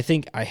 I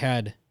think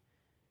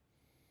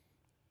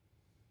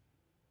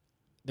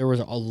there was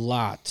a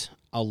lot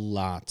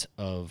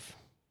of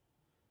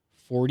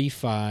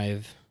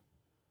 45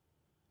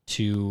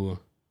 to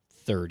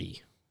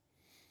 30.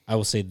 I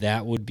will say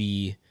that would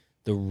be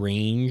the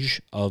range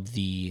of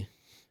the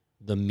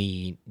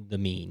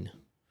mean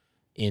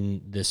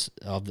in this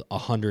of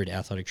 100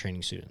 athletic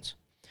training students.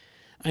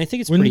 And I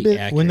think it's pretty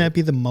accurate. Wouldn't that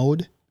be the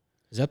mode?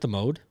 Is that the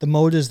mode? The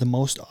mode is the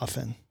most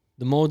often.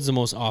 The mode's the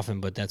most often,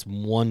 but that's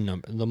one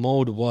number. The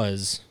mode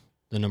was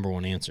the number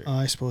one answer.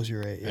 I suppose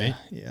you're right. Yeah. Right?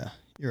 Yeah,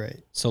 you're right.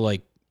 So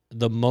like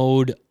the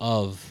mode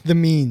of the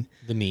mean.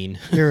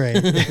 You're right.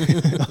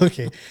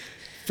 Okay.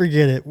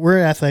 Forget it. We're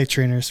athletic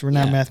trainers. We're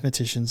not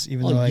mathematicians,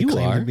 even though I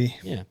claim to be.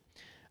 Yeah.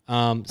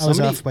 I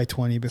was off by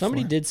 20 before.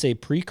 Somebody did say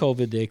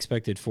pre-COVID they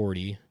expected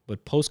 40,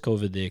 but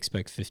post-COVID they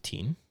expect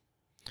 15.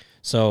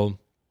 So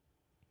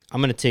I'm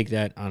going to take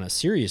that on a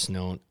serious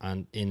note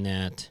in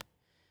that,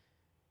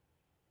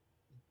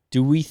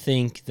 do we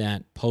think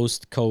that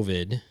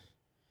post-COVID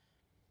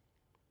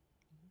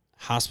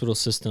hospital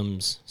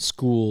systems,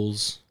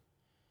 schools,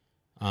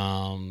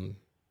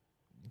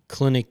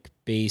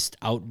 clinic-based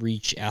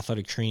outreach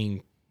athletic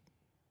training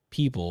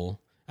people,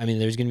 I mean,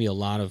 there's going to be a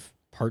lot of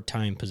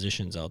part-time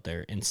positions out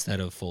there instead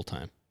of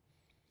full-time?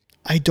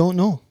 I don't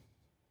know.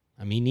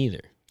 I mean, neither.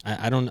 I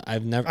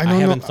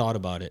haven't thought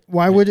about it.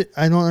 Why would it?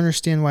 I don't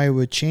understand why it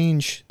would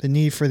change. The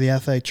need for the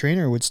athletic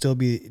trainer would still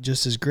be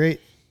just as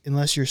great,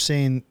 unless you're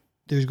saying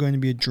there's going to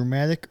be a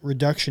dramatic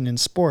reduction in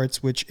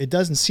sports, which it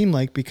doesn't seem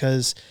like,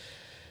 because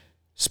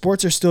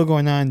sports are still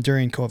going on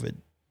during COVID.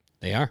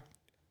 They are.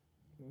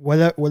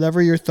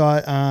 Whatever your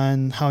thought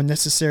on how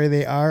necessary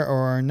they are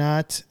or are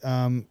not,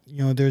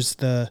 there's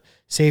the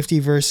safety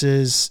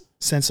versus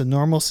sense of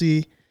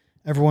normalcy.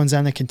 Everyone's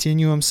on a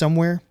continuum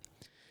somewhere.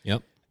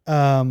 Yep.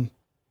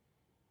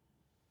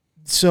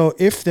 So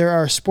if there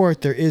are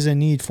sport, there is a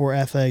need for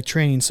athletic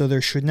training. So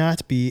there should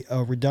not be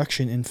a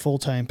reduction in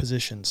full-time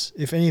positions.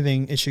 If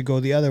anything, it should go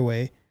the other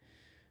way.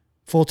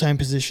 Full-time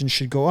positions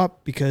should go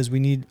up because we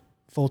need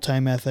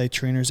full-time athletic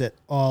trainers at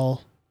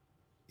all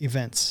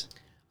events.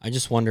 I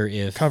just wonder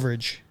if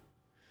coverage.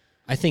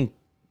 I think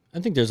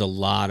there's a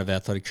lot of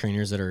athletic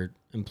trainers that are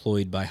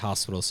employed by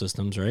hospital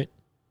systems, right?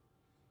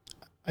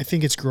 I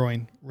think it's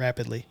growing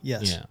rapidly.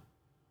 Yes. Yeah.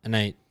 And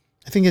I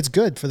think it's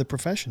good for the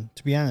profession,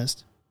 to be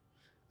honest.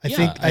 I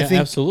think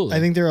absolutely. I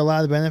think there are a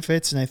lot of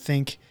benefits, and I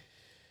think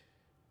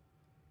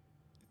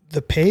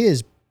the pay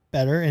is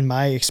better in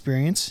my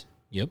experience.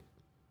 Yep.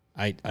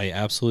 I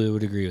absolutely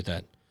would agree with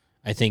that.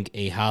 I think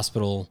a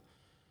hospital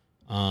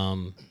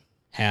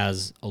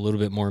has a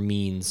little bit more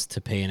means to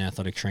pay an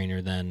athletic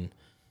trainer than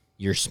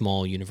your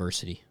small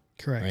university.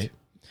 Correct.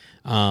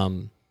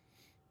 Right?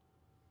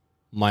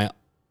 My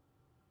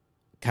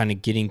kind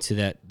of getting to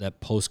that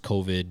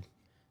post-COVID,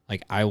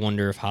 like I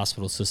wonder if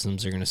hospital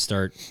systems are going to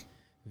start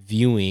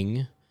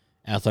viewing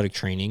athletic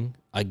training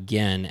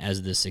again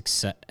as this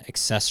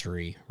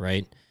accessory,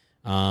 right?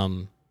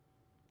 And,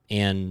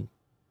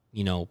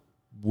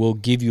 we'll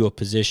give you a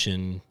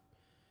position.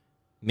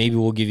 Maybe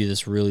we'll give you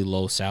this really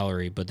low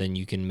salary, but then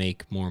you can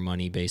make more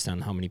money based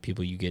on how many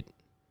people you get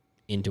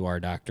into our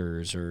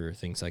doctors or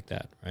things like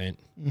that, right?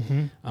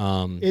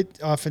 Mm-hmm. It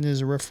often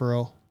is a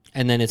referral.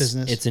 And then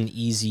business. it's an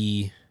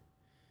easy,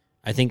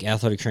 I think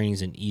athletic training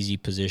is an easy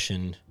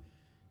position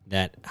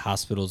that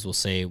hospitals will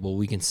say, well,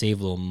 we can save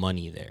a little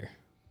money there,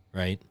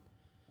 right?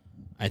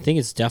 I think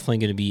it's definitely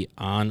going to be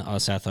on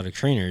us athletic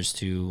trainers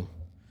to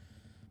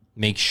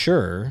make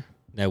sure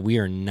that we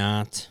are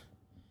not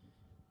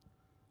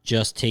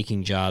just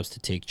taking jobs to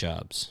take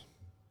jobs.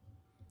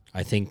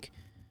 I think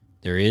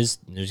there's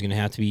going to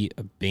have to be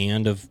a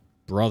band of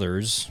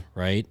brothers,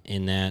 right?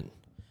 In that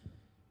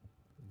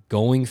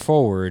going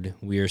forward,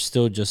 we are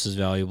still just as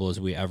valuable as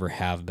we ever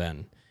have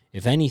been.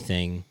 If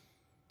anything,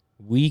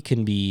 we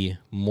can be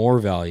more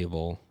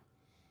valuable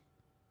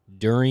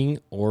during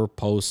or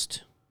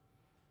post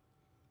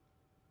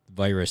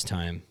virus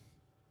time.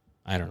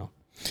 I don't know.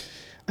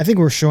 I think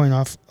we're showing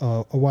off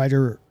a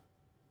wider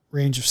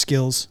range of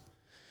skills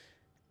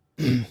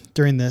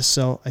during this.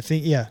 So I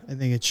think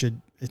it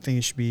should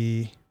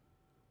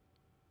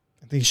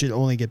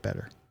only get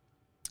better.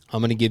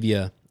 I'm going to give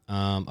you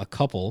a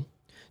couple.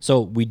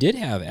 So we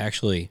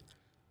had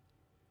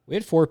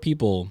 4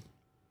 people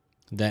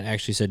that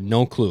actually said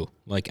no clue.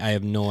 Like, I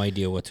have no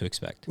idea what to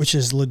expect. Which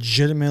is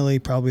legitimately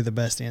probably the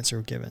best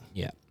answer given.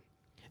 Yeah.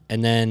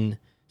 And then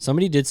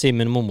somebody did say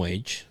minimum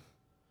wage,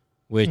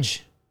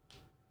 which,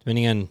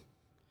 depending on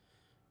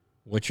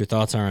what your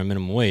thoughts are on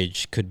minimum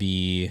wage, could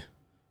be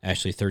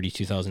actually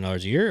 $32,000 a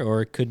year,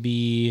 or it could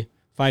be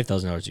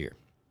 $5,000 a year.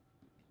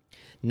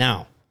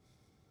 Now,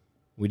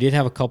 we did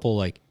have a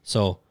couple,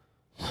 so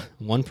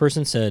one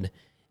person said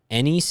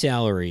any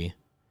salary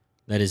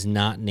that is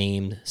not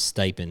named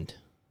stipend,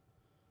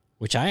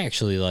 which I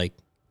actually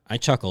I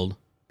chuckled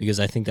because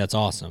I think that's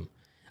awesome.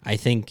 I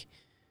think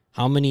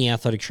how many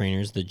athletic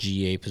trainers, the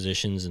GA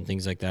positions and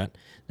things like that,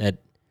 that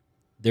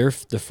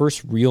the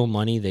first real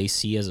money they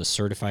see as a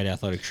certified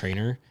athletic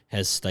trainer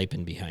has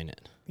stipend behind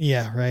it.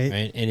 Yeah,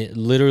 right. And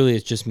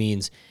it just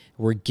means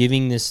we're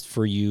giving this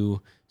for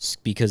you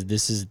because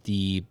this is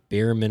the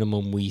bare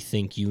minimum we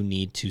think you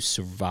need to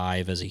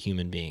survive as a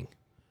human being.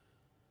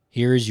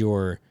 Here's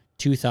your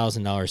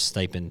 $2,000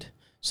 stipend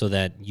so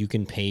that you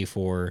can pay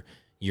for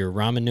your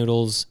ramen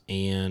noodles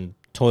and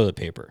toilet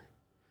paper.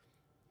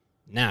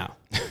 Now,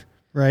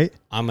 right?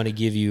 I'm going to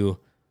give you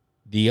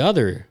the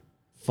other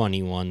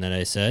funny one that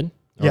I said,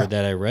 or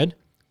that I read.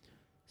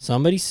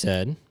 Somebody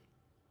said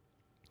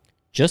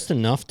just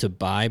enough to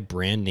buy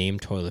brand name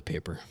toilet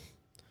paper.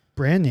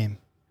 Brand name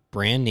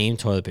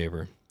toilet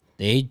paper.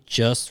 They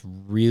just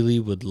really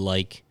would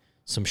like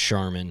some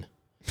Charmin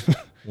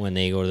when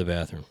they go to the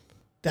bathroom.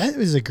 That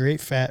was a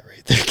great fat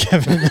right there,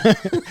 Kevin.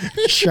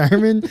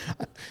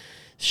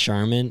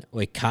 Charmin.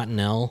 Wait,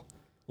 Cottonelle.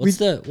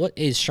 What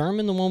is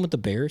Charmin, the one with the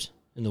bears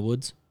in the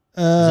woods?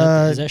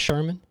 Is that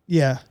Charmin?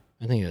 Yeah.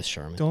 I think that's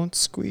Charmin. Don't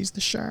squeeze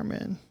the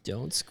Charmin.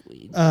 Don't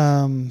squeeze.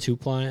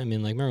 2-ply. I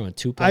mean, remember when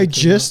 2-ply?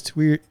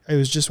 I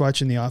was just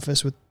watching The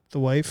Office with the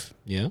wife.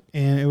 Yeah.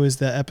 And it was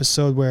the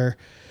episode where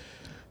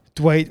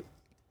Dwight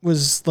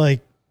was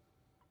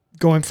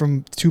going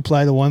from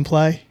 2-ply to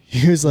 1-ply.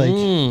 He was like,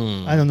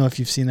 I don't know if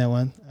you've seen that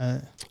one.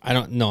 I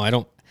don't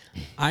know.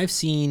 I've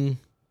seen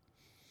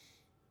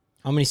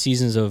how many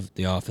seasons of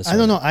The Office? I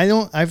don't know.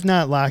 I've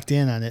not locked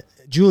in on it.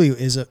 Julie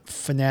is a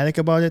fanatic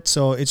about it,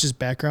 so it's just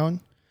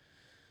background.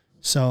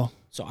 So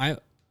say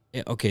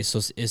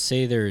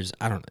there's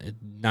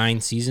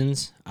 9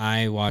 seasons.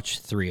 I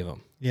watched 3 of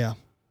them. Yeah.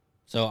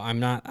 So I'm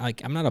not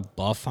a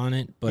buff on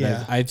it, but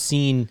I've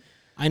seen.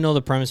 I know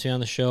the premise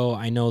behind the show.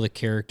 I know the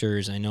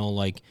characters. I know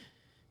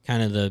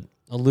kind of a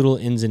little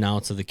ins and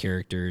outs of the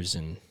characters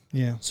and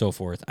so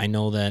forth. I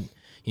know that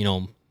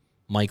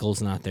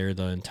Michael's not there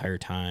the entire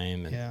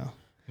time. And,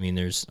 I mean,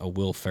 there's a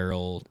Will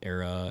Ferrell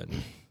era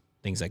and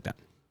things like that.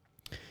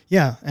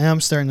 Yeah, and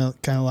I'm starting to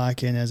kind of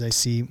lock in as I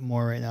see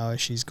more right now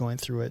as she's going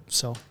through it.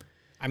 So,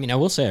 I mean, I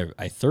will say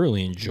I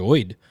thoroughly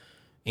enjoy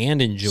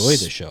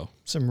the show.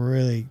 Some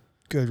really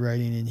good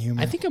writing and humor.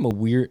 I think I'm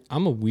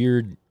a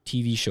weird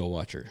TV show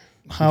watcher.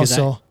 How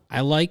so?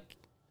 I like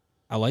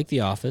The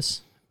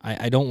Office.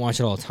 I don't watch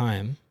it all the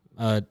time.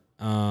 I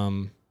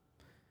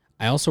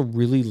also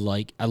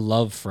really I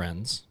love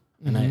Friends,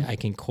 and I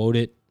can quote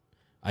it.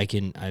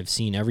 I've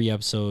seen every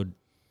episode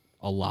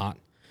a lot,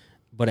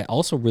 but I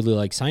also really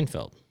like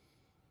Seinfeld.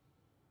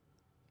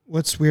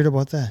 What's weird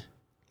about that?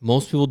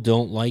 Most people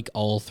don't like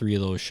all 3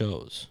 of those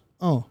shows.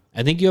 Oh.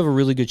 I think you have a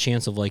really good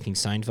chance of liking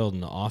Seinfeld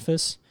and The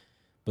Office,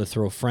 but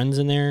throw Friends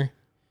in there,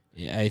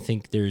 I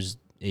think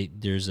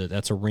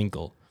that's a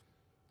wrinkle.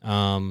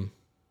 I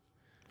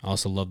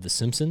also love The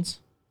Simpsons.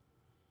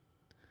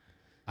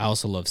 I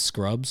also love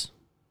Scrubs.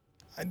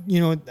 I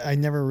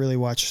never really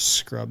watched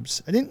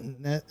Scrubs. I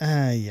didn't.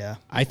 Yeah.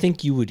 I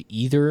think you would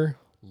either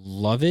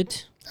love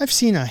it. I've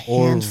seen a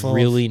handful. Or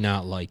really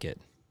not like it.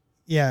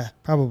 Yeah,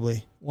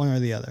 probably one or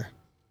the other.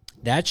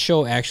 that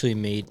show actually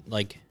made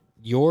like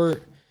your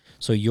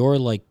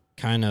like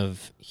kind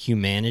of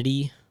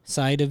humanity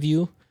side of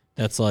you.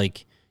 That's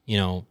like, you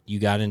know, you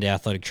got into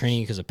athletic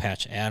training because of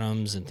Patch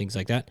Adams and things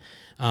like that.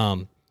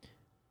 I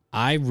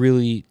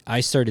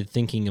started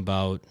thinking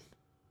about,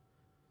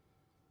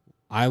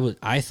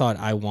 I thought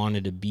I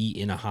wanted to be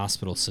in a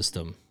hospital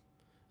system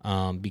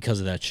because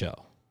of that show.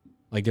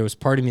 Like there was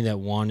part of me that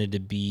wanted to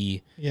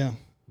be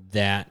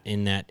that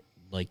in that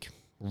like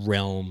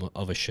realm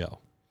of a show,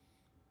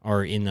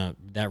 or in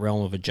that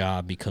realm of a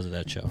job because of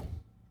that show.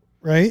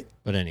 Right.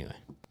 But anyway,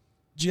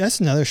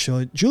 that's another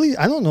show. Julie,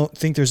 I don't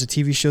think there's a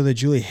TV show that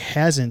Julie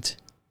hasn't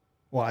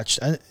watched.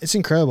 It's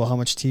incredible how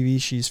much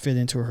TV she's fit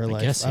into her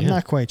life. Guess, I'm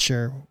not quite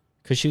sure.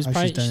 Because she's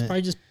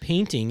probably just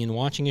painting and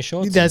watching a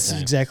show. That's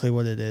exactly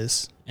what it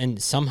is.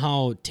 And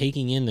somehow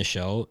taking in the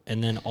show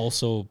and then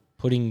also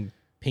putting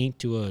paint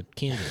to a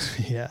canvas.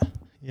 Yeah.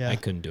 I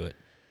couldn't do it.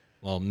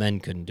 Well, men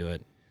couldn't do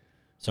it.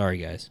 Sorry,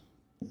 guys.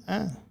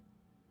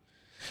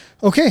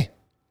 Okay.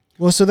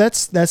 Well, so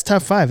that's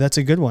top 5. That's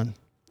a good one.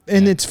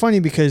 And it's funny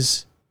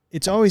because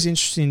it's always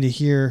interesting to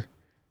hear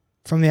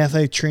from the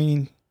athletic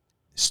training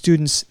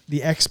students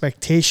the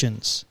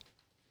expectations.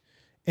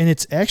 And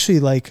it's actually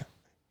like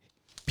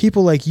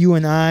people like you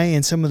and I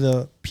and some of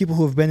the people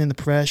who have been in the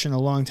profession a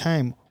long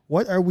time,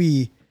 what are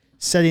we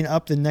setting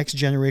up the next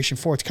generation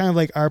for? It's kind of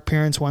like our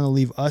parents want to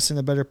leave us in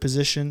a better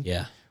position.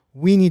 Yeah.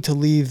 We need to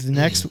leave the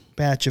next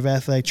batch of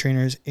athletic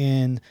trainers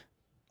in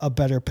a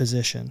better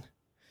position.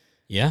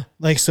 Yeah.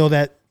 Like, so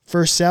that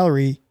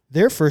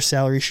their first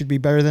salary should be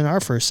better than our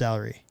first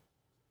salary.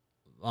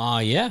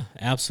 Yeah,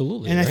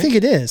 absolutely. And right? I think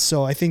it is.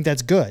 So I think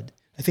that's good.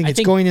 I think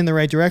it's going in the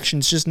right direction.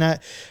 It's just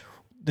not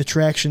the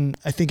traction.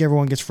 I think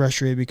everyone gets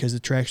frustrated because the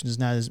traction is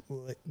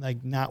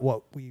not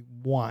what we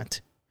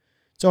want.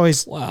 It's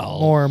always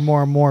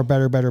more,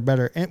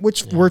 better, and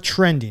which we're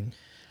trending.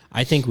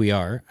 I think we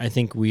are. I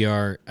think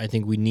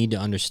we need to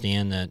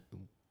understand that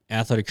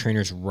athletic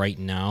trainers right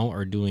now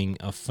are doing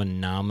a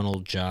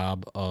phenomenal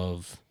job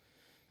of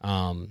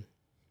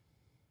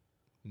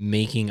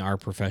making our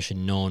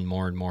profession known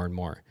more and more and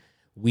more.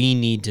 We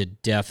need to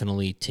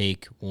definitely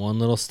take one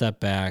little step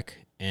back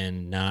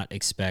and not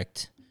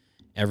expect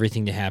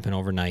everything to happen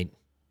overnight,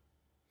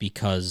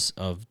 because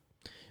of,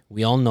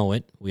 we all know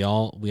it. We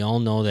all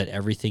know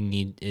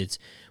that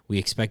we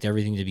expect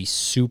everything to be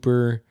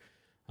super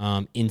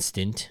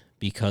instant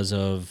because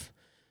of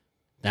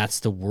that's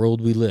the world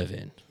we live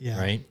in,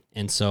 right?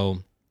 And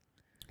so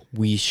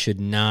we should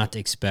not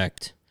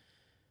expect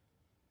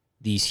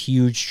these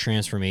huge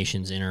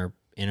transformations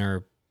in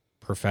our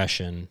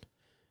profession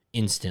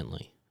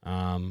instantly.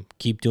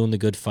 Keep doing the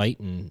good fight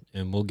and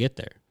we'll get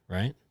there,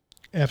 right?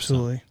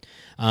 Absolutely.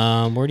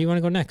 So, where do you want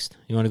to go next?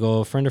 You want to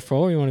go friend or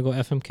foe, or you want to go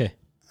FMK?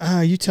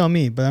 You tell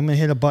me, but I'm going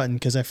to hit a button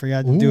because I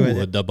forgot to do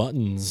it. The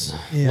buttons.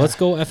 Yeah. Let's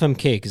go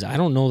FMK because I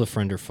don't know the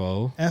friend or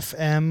foe.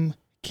 FMK.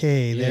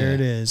 There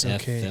it is.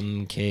 Okay.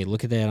 FMK.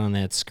 Look at that on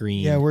that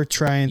screen. Yeah, we're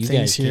trying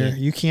things here.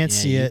 You can't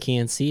see it. You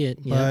can't see it.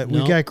 But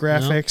we got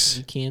graphics.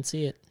 You can't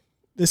see it.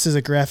 This is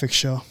a graphic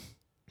show.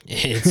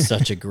 It's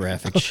such a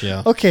graphic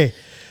show. Okay.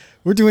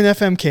 We're doing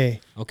FMK.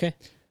 Okay.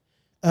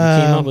 You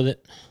came up with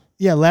it.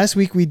 Yeah, last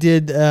week we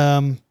did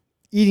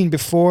eating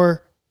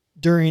before,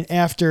 during,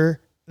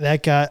 after.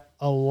 That got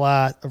a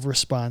lot of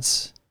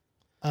response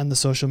on the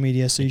social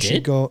media, so you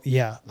should go.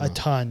 Yeah, a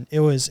ton. It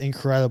was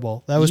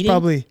incredible. That was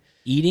probably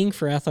eating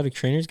for athletic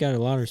trainers got a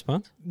lot of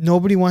response.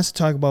 Nobody wants to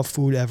talk about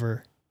food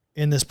ever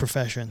in this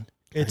profession.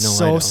 It's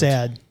so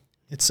sad.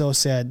 It's so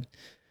sad.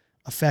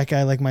 A fat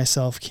guy like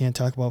myself can't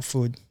talk about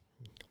food.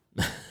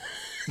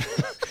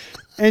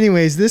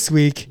 Anyways, this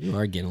week you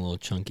are getting a little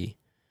chunky.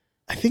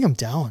 I think I'm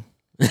down.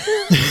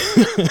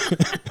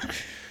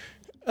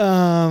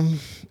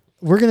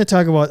 We're going to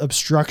talk about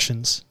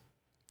obstructions.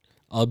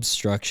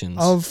 Obstructions.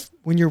 Of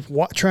when you're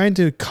trying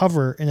to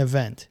cover an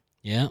event.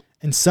 Yeah.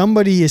 And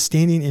somebody is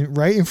standing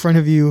right in front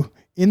of you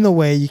in the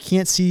way. You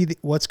can't see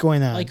what's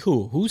going on. Like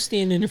who? Who's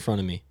standing in front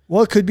of me?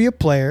 Well, it could be a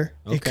player.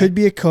 Okay. It could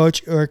be a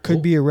coach, or it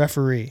could be a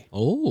referee.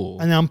 Oh.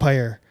 An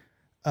umpire.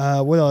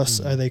 What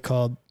else are they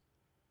called?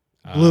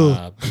 Blue.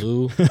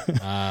 Blue.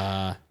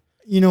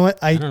 You know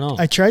what? I don't know.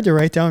 I tried to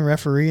write down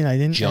referee, and I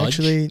didn't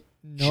actually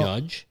know.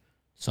 Judge.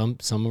 Some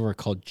of them are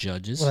called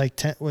judges. Like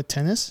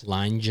tennis?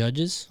 Line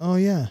judges. Oh,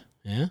 yeah.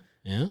 Yeah.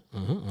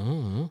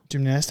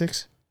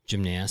 Gymnastics.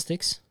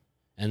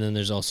 And then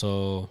there's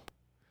also,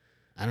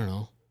 I don't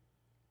know.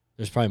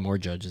 There's probably more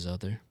judges out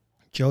there.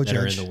 Joe Judge.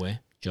 That are in the way.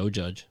 Joe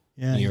Judge.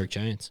 Yeah. New York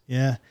Giants.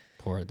 Yeah.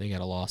 Poor, they got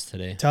a loss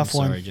today. Tough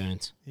one. Sorry,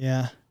 Giants.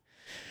 Yeah.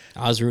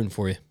 I was rooting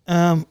for you.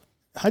 How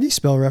do you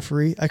spell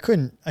referee? I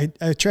couldn't.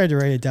 I tried to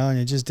write it down.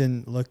 It just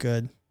didn't look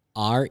good.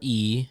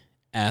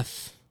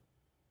 REF.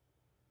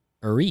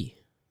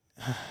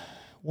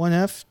 One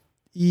F,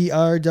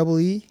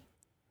 EREE.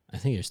 I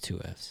think there's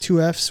two F's.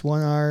 Two F's,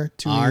 one R,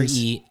 two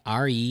E's.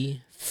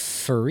 RE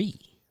free.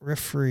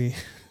 Referee.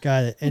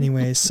 Got it.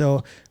 Anyways,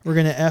 so we're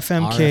gonna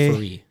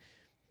FMK.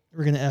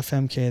 We're gonna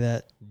FMK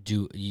that.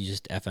 You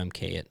just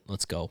FMK it.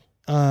 Let's go.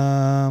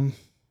 All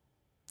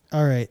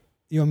right.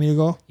 You want me to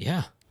go?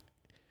 Yeah.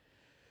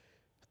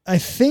 I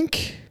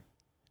think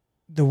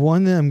the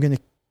one that I'm going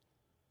to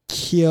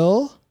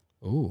kill.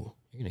 Ooh,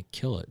 you're going to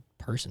kill a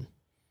person.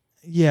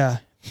 Yeah.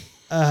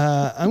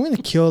 I'm going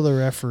to kill the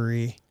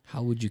referee.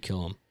 How would you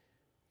kill him?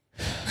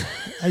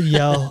 I'd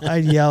yell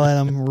at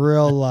him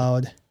real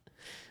loud.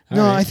 All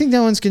no, right. I think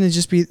that one's going to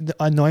just be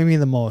annoy me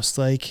the most.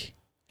 Like,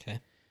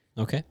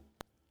 Okay.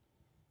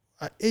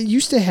 it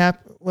used to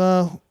happen.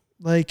 Well,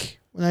 like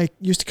when I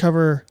used to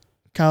cover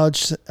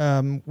college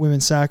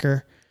women's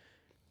soccer,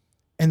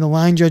 and the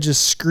line judge is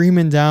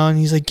screaming down.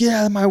 He's like, "Get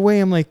out of my way!"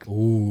 I'm like,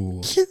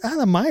 Ooh. "Get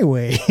out of my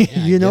way!"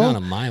 Yeah, you know, get out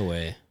of my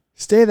way.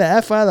 Stay the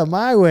F out of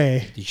my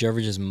way. Did you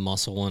ever just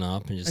muscle one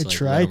up and just I like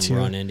tried let him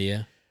to. run into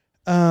you?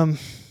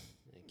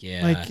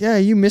 Yeah. Like, yeah,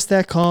 you missed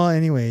that call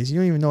anyways. You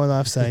don't even know what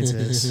offsides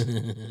is.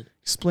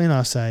 Explain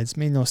offsides.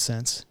 Made no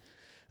sense.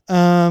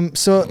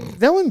 So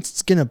that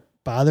one's gonna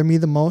bother me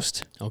the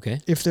most Okay.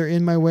 if they're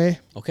in my way.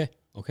 Okay.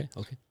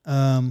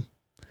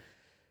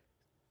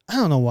 I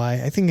don't know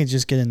why. I think I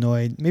just get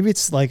annoyed. Maybe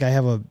it's like I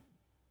have a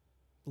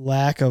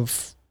lack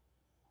of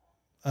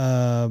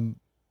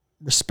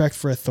respect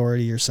for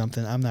authority or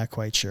something. I'm not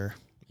quite sure.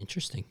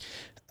 Interesting.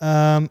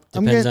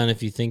 Depends on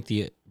if you think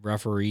the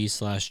referee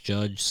 /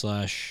 judge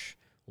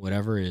 /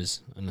 whatever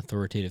is an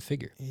authoritative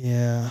figure.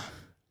 Yeah.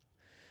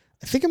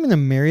 I think I'm going to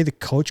marry the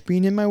coach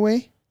being in my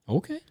way.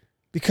 Okay.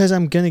 Because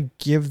I'm going to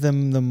give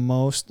them the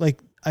most. Like,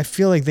 I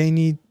feel like they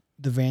need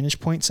the vantage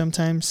point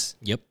sometimes.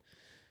 Yep.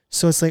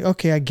 So it's like,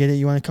 okay, I get it.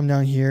 You want to come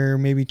down here,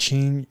 maybe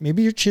change.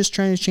 Maybe you're just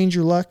trying to change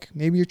your luck.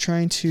 Maybe you're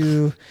trying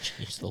to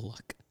change the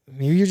luck.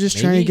 Maybe you're just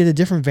trying to get a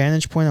different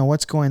vantage point on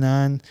what's going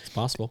on. It's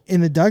possible. In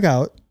the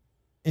dugout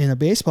in a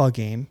baseball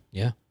game.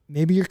 Yeah.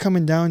 Maybe you're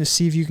coming down to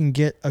see if you can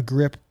get a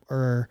grip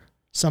or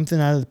something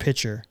out of the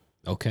pitcher.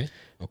 Okay.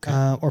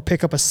 Or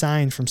pick up a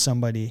sign from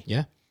somebody.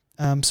 Yeah.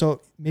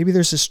 So maybe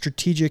there's a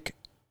strategery.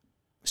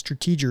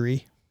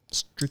 Strategery.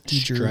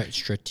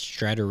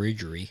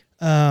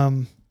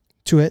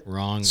 To it.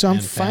 Wrong. So I'm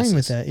fine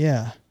with that.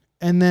 Yeah.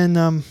 And then,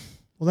 well,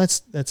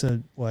 that's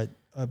a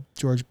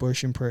George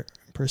Bush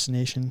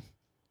impersonation.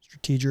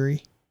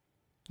 Strategery.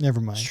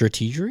 Never mind.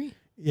 Strategery?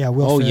 Yeah.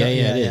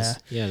 It is.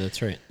 Yeah,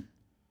 that's right.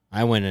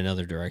 I went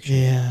another direction.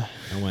 Yeah.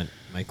 I went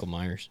Michael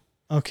Myers.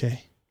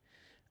 Okay.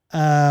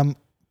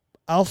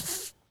 I'll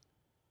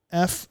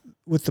F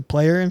with the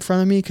player in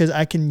front of me because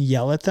I can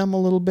yell at them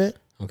a little bit.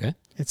 Okay.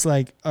 It's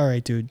like, all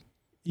right, dude,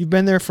 you've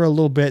been there for a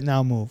little bit.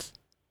 Now move.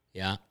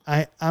 Yeah.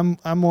 I'm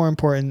more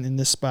important in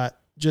this spot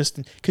just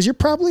because you're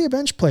probably a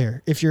bench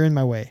player if you're in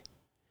my way.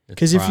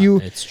 Because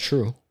it's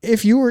true.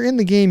 If you were in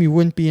the game, you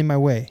wouldn't be in my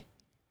way.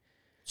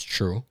 It's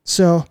true.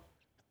 So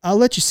I'll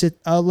let you sit.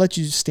 I'll let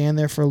you stand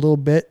there for a little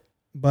bit,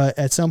 but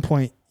at some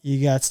point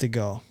you got to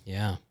go.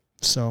 Yeah.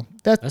 So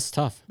that's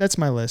tough. That's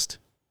my list.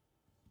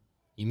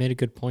 You made a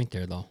good point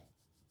there, though.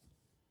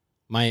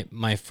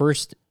 My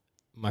first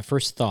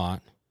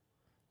thought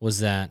was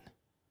that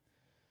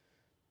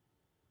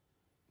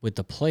with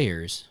the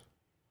players,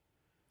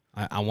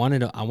 I want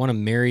to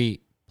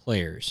marry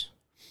players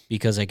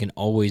because I can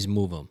always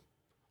move them.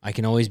 I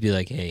can always be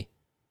like, hey,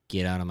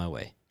 get out of my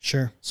way.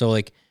 Sure. So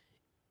like,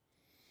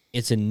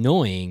 it's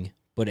annoying,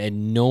 but at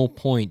no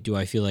point do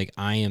I feel like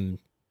I am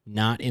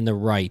not in the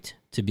right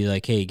to be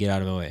like, hey, get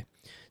out of my way.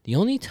 The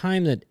only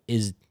time that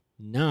is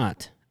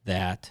not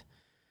that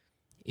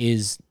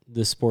is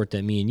the sport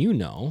that me and you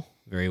know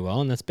very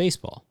well, and that's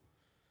baseball.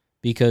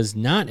 Because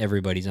not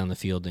everybody's on the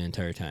field the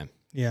entire time.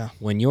 Yeah.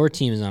 When your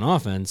team is on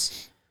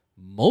offense,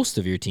 most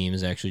of your team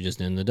is actually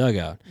just in the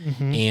dugout.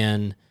 Mm-hmm.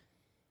 And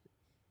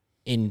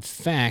in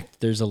fact,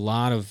 there's a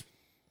lot of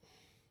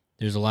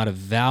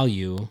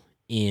value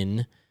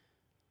in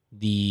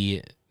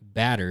the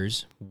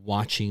batters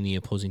watching the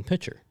opposing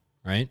pitcher,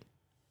 right?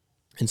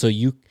 And so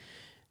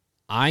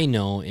I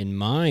know in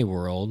my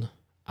world,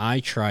 I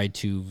try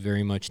to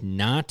very much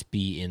not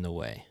be in the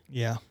way.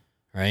 Yeah.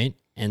 Right?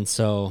 And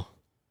so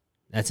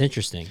that's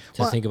interesting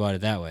to think about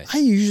it that way. I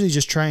usually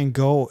just try and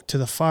go to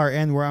the far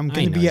end where I'm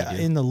going to be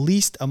in the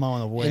least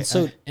amount of way.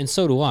 And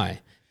so do I.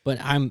 But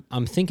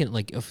I'm thinking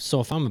like,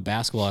 if I'm a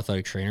basketball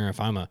athletic trainer, if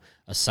I'm a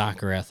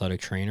soccer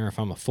athletic trainer, if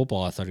I'm a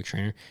football athletic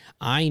trainer,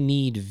 I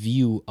need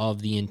view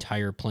of the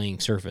entire playing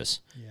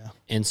surface. Yeah.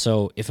 And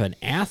so if an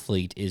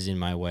athlete is in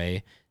my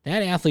way,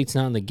 that athlete's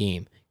not in the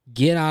game.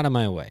 Get out of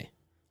my way.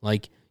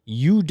 Like,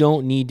 you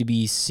don't need to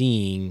be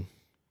seeing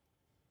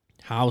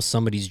how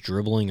somebody's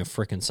dribbling a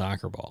freaking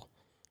soccer ball.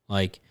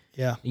 Like,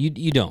 yeah,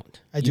 you don't.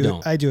 I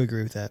do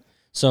agree with that.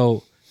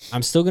 So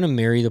I'm still going to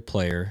marry the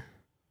player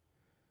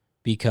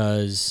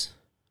because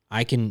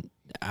I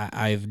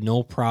have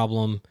no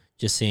problem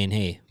just saying,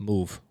 hey,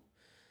 move.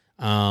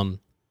 I'm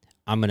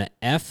going to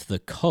F the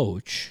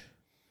coach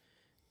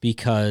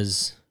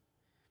because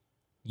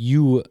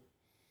you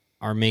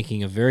are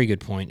making a very good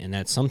point, and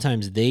that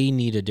sometimes they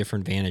need a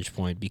different vantage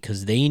point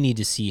because they need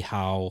to see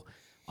how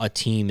a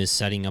team is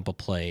setting up a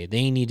play.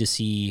 They need to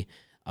see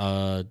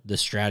the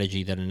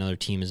strategy that another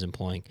team is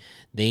employing.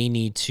 They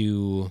need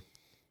to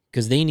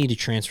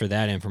transfer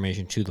that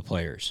information to the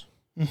players.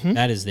 Mm-hmm.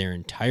 That is their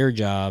entire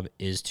job,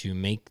 is to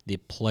make the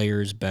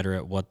players better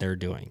at what they're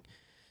doing.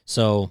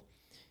 So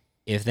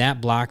if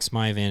that blocks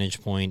my vantage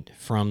point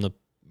from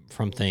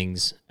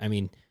things, I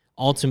mean,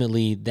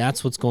 ultimately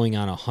that's what's going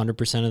on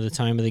 100% of the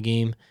time of the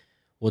game.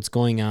 What's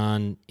going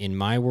on in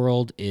my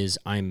world is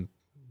I'm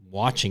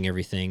watching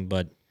everything,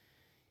 but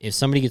if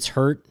somebody gets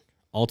hurt,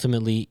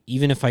 ultimately,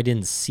 even if I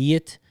didn't see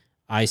it,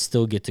 I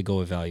still get to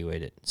go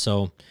evaluate it.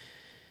 So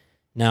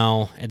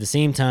now at the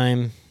same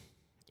time,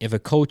 if a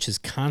coach is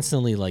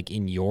constantly like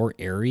in your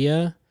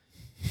area,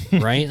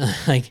 right?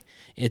 Like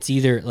it's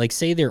either like,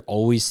 say they're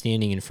always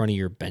standing in front of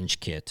your bench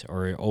kit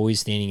or always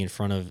standing in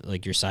front of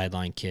like your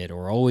sideline kit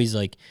or always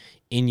like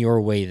in your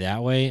way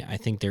that way. I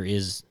think there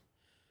is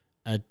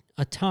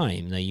a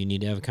time that you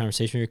need to have a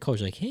conversation with your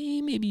coach. Like, hey,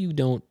 maybe you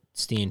don't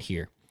stand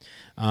here.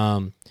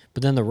 But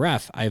then the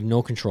ref, I have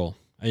no control.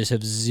 I just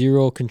have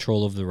zero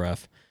control of the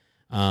ref.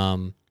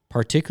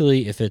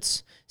 Particularly if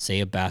it's, say,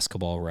 a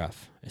basketball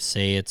ref.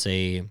 Say it's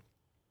a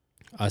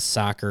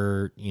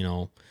soccer,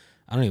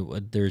 I don't know,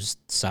 there's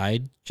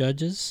side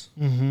judges.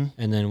 Mm-hmm.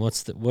 And then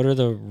what are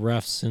the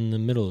refs in the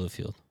middle of the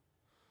field?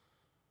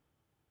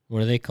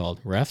 What are they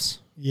called? Refs?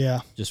 Yeah.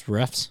 Just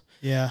refs?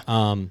 Yeah.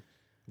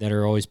 That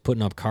are always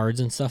putting up cards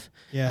and stuff.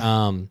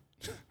 Yeah.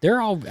 They're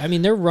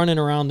running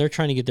around, they're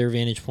trying to get their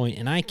vantage point,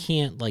 and I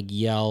can't like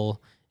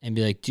yell and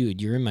be like, dude,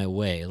 you're in my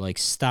way. Like,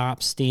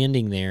 stop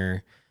standing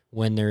there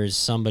when there's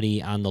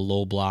somebody on the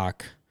low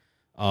block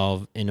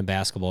in a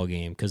basketball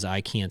game because I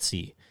can't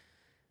see.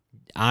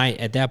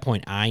 At that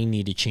point, I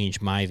need to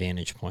change my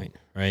vantage point,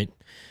 right?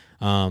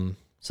 So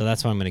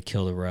that's why I'm going to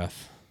kill the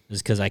ref,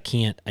 is because I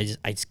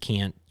just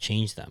can't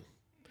change them.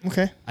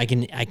 Okay. I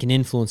can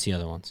influence the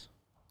other ones.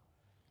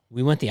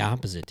 We went the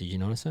opposite. Did you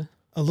notice that?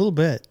 A little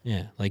bit.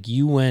 Yeah, like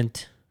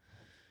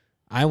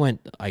I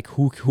went like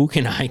who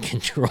can I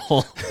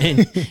control,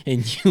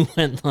 and you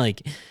went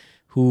like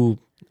who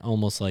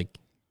almost like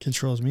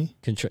Controls me.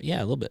 control. Yeah, a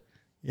little bit.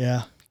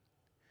 Yeah.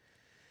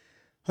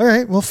 All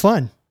right. Well,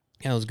 fun.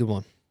 Yeah, that was a good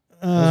one.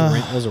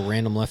 That was a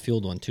random left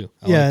field one too.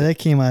 Yeah, that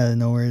came out of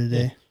nowhere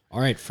today. Yeah.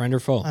 All right, friend or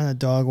foe? On a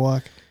dog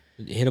walk.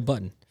 Hit a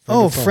button.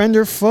 Friend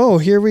or foe.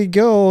 Here we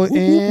go.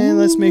 And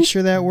let's make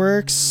sure that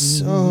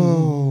works.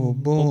 Oh,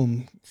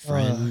 boom.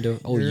 Friend.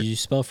 You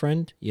spell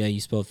friend? Yeah, you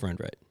spelled friend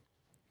right.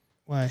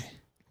 Why?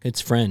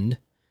 It's friend.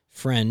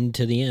 Friend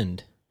to the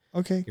end.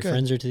 Okay, Your good.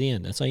 friends are to the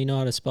end. That's how you know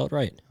how to spell it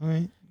right. All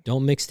right.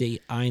 Don't mix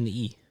the I and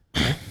the E.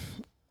 Okay?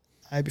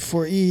 I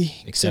before E.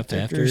 Except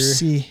after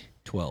C.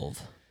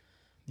 12.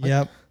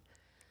 Yep.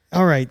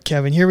 All right,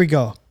 Kevin, here we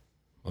go.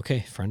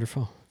 Okay, friend or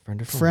foe?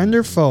 Friend or foe? Friend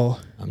or foe?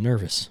 I'm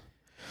nervous.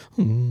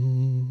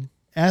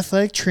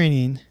 Athletic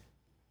training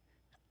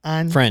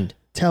on Friend.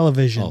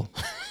 television. Oh.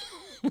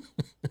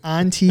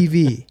 On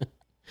TV.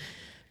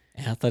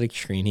 Athletic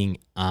training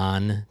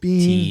on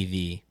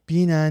TV.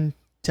 Being on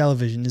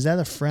television. Is that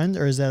a friend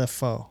or is that a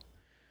foe?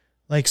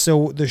 Like,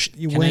 so there's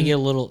Can I get a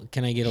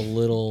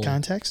little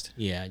context?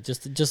 Yeah,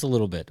 just a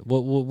little bit.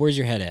 Where's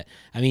your head at?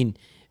 I mean,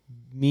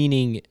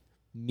 meaning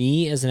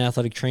me as an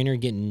athletic trainer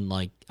getting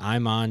like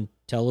I'm on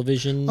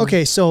television.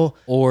 Okay, so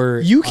or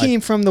you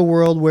came from the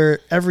world where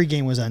every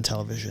game was on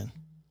television.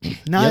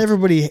 Not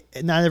everybody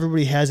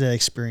has that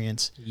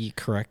experience.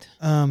 Correct.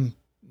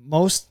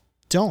 Most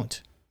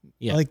don't.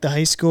 Yeah. Like the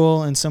high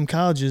school and some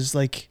colleges,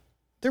 like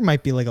there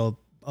might be like a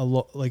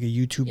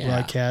YouTube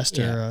broadcast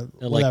or that,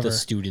 whatever. like the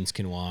students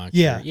can watch.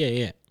 Yeah.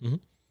 Yeah. Mm-hmm.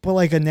 But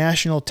like a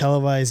national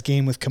televised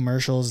game with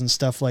commercials and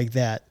stuff like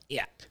that.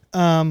 Yeah.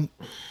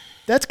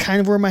 That's kind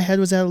of where my head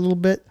was at a little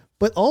bit,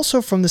 but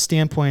also from the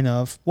standpoint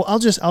of, well,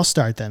 I'll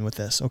start then with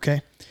this.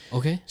 Okay.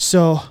 Okay.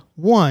 So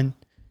one,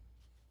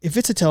 if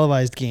it's a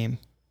televised game,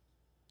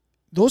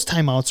 those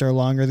timeouts are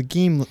longer. The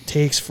game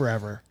takes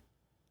forever.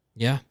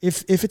 Yeah.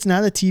 If it's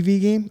not a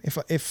TV game,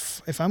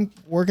 if I'm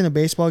working a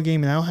baseball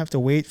game and I don't have to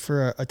wait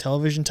for a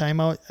television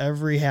timeout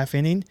every half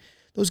inning,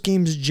 those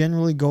games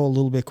generally go a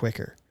little bit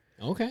quicker.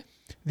 Okay.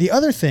 The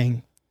other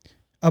thing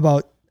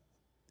about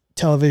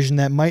television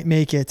that might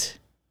make it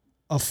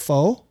a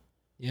foe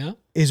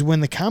is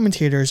when the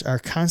commentators are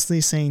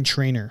constantly saying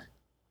trainer.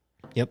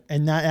 Yep.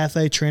 And not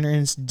athletic trainer,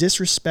 and it's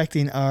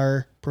disrespecting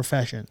our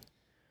profession.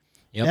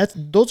 Yep.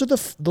 Those are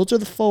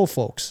the foe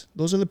folks.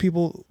 Those are the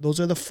people. Those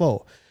are the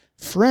foe.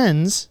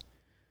 Friends.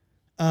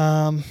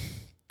 Why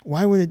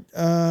would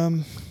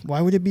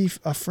it be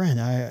a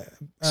friend?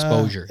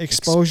 Exposure.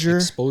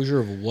 Exposure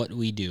of what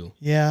we do.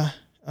 Yeah.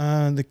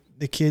 The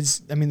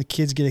kids. I mean, the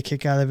kids get a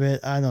kick out of it.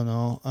 I don't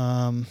know.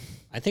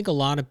 I think a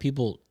lot of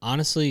people,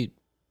 honestly,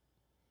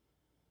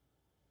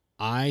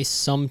 I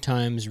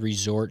sometimes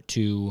resort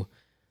to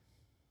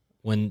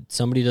when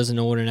somebody doesn't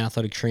know what an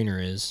athletic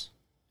trainer is,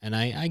 and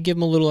I give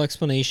them a little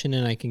explanation,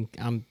 and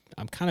I'm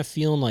kind of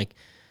feeling like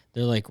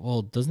they're like,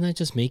 well, doesn't that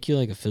just make you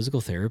like a physical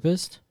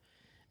therapist?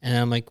 And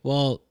I'm like,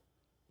 well,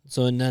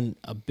 and then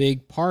a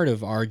big part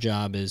of our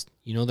job is,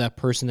 that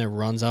person that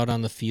runs out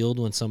on the field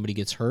when somebody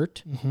gets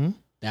hurt,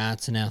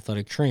 that's an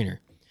athletic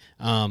trainer.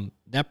 So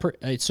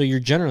you're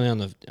generally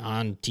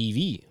on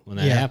TV when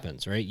that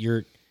happens, right?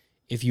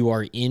 If you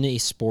are in a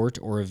sport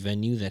or a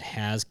venue that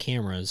has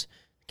cameras,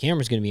 the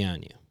camera's going to be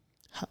on you.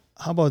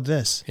 How about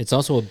this? It's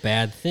also a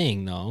bad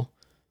thing though,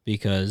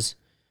 because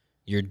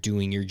you're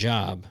doing your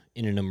job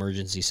in an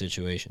emergency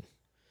situation.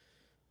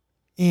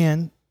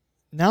 And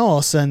now all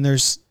of a sudden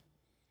there's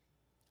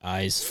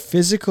Eyes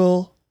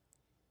physical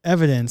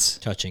evidence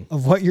touching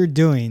of what you're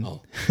doing.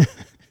 Oh.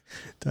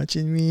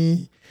 Touching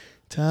me,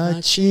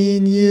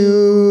 touching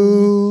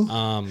you.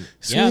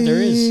 Yeah,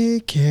 there is.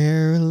 Sweet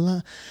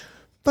Caroline.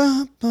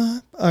 Ba,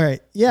 ba. All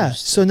right. Yeah.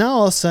 So now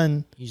all of a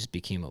sudden, You just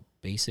became a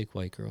basic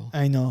white girl.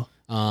 I know.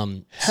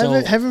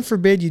 So Heaven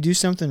forbid you do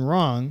something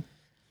wrong.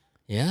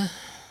 yeah.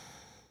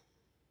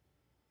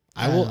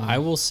 I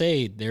will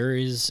say there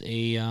is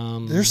a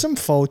There's some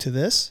faux to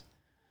this.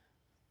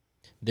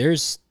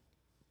 There's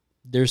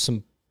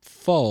some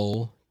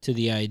faux to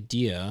the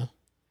idea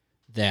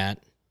that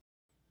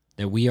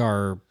we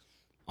are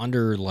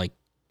under like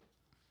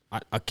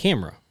a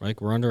camera, right?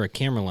 We're under a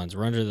camera lens.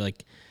 We're under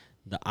like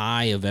the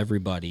eye of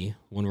everybody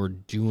when we're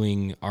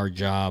doing our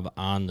job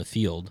on the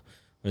field.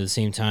 But at the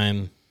same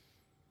time,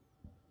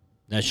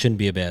 that shouldn't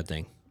be a bad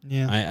thing.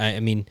 Yeah. I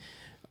mean,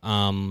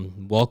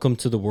 welcome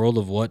to the world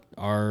of what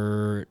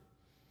our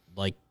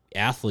like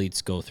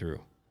athletes go through,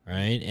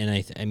 right?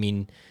 And I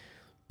mean,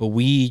 but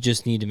we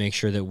just need to make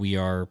sure that we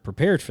are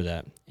prepared for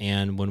that.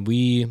 And when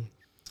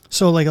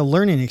so like a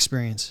learning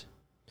experience.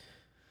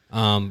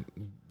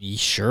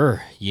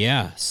 Sure,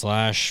 yeah.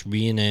 /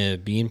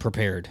 being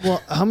prepared.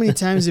 Well, how many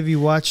times have you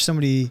watched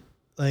somebody,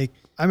 like,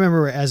 I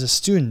remember as a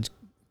student,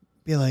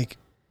 be like,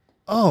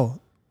 oh,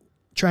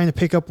 trying to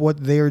pick up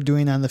what they were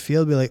doing on the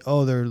field, be like,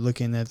 oh, they're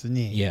looking at the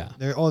knee. Yeah.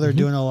 They're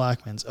doing a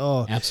Lockmans.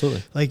 Oh,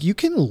 absolutely. Like you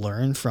can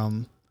learn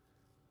from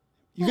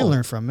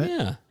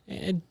it.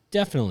 Yeah,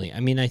 definitely. I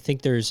mean, I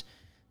think there's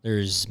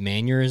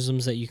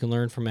mannerisms that you can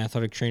learn from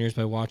athletic trainers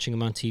by watching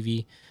them on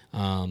TV.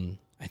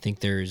 I think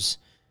there's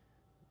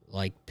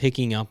like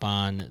picking up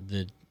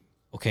on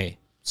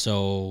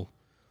so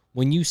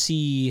when you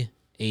see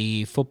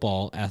a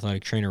football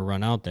athletic trainer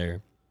run out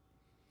there,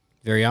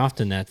 very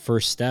often that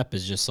first step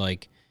is just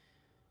like,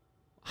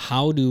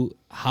 how do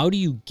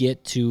you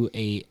get to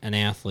an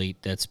athlete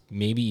that's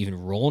maybe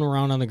even rolling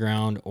around on the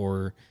ground,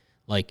 or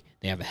like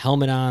they have a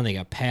helmet on, they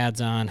got pads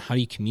on? How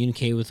do you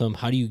communicate with them?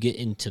 How do you get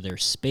into their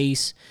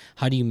space?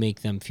 How do you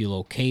make them feel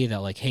okay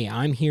that like, hey,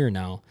 I'm here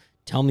now.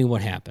 Tell me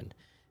what happened.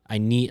 I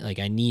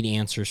need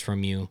answers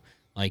from you.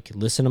 Like,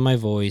 listen to my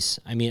voice.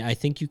 I mean, I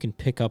think you can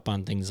pick up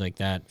on things like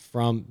that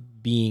from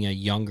being a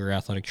younger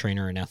athletic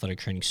trainer and athletic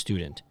training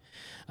student.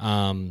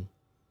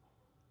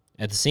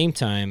 At the same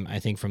time, I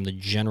think from the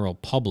general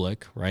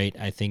public, right,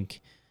 I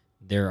think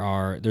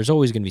there's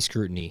always going to be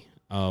scrutiny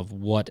of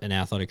what an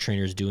athletic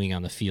trainer is doing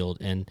on the field.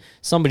 And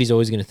somebody's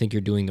always going to think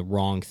you're doing the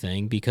wrong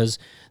thing because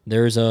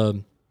there's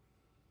I'm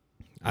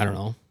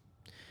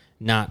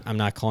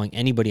not calling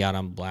anybody out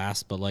on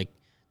blast, but like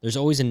there's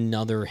always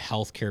another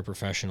healthcare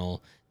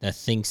professional that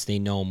thinks they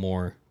know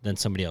more than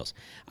somebody else.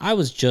 I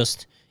was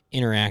just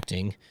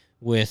interacting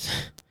with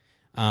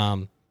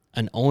an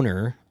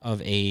owner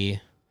of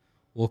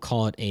we'll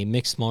call it a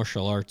mixed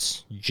martial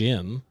arts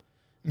gym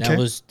that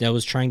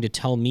was trying to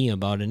tell me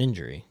about an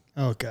injury.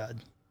 Oh God.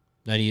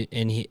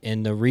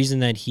 And the reason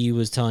that he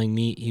was telling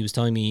me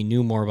he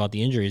knew more about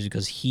the injury is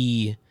because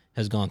he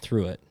has gone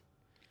through it.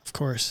 Of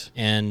course.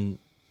 And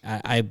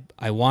I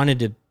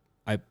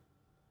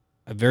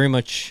very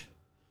much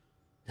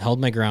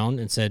held my ground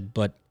and said,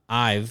 but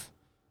I've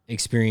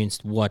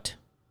experienced what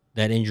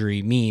that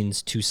injury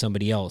means to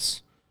somebody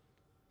else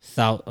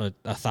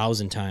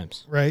 1,000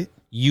 times. Right.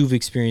 You've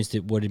experienced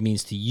what it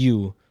means to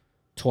you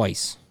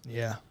twice.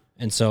 Yeah.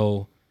 And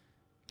so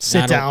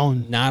sit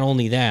down. Not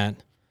only that,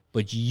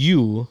 but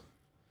you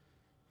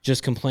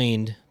just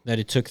complained that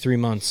it took 3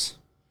 months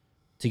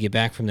to get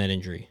back from that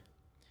injury.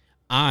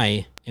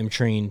 I am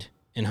trained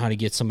in how to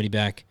get somebody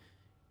back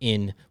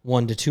in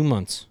 1 to 2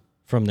 months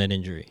from that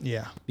injury.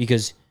 Yeah.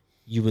 Because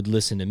you would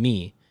listen to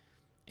me.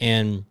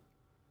 And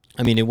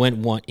I mean, it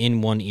went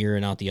in one ear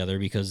and out the other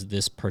because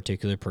this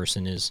particular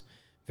person is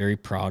very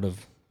proud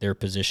of their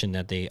position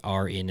that they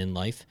are in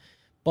life.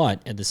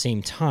 But at the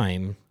same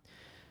time,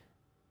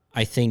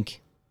 I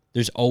think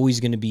there's always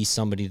going to be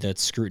somebody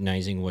that's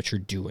scrutinizing what you're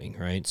doing,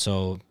 right?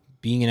 So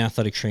being an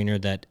athletic trainer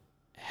that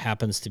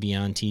happens to be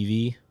on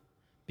TV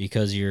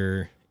because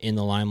you're in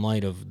the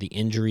limelight of the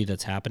injury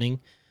that's happening,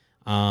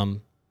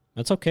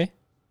 that's okay.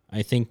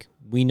 I think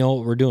we know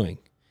what we're doing.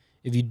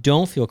 If you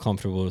don't feel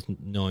comfortable with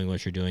knowing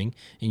what you're doing,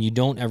 and you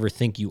don't ever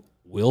think you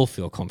will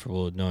feel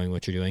comfortable with knowing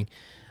what you're doing,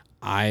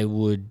 I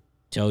would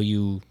tell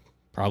you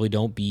probably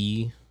don't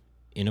be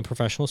in a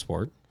professional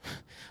sport,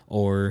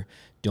 or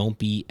don't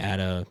be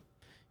at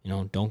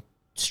don't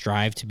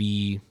strive to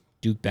be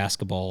Duke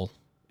basketball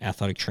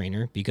athletic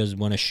trainer, because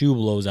when a shoe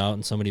blows out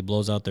and somebody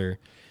blows out their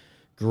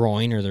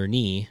groin or their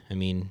knee, I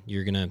mean,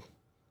 you're gonna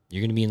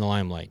be in the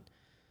limelight.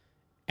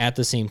 At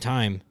the same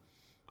time,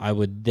 I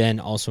would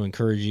then also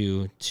encourage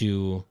you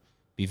to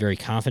be very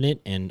confident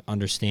and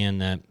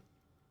understand that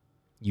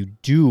you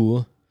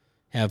do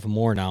have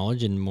more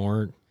knowledge and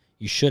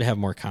you should have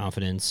more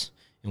confidence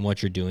in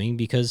what you're doing,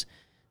 because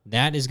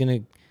that is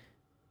going to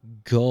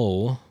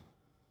go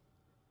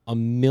a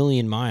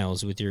million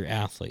miles with your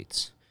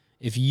athletes.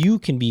 if you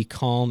can be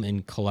calm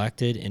and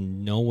collected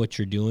and know what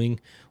you're doing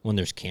when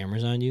there's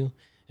cameras on you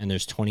and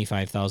there's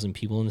 25,000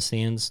 people in the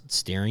stands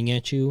staring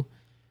at you,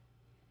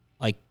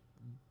 like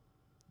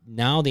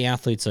now the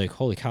athlete's like,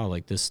 holy cow,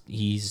 like this,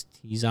 he's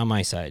on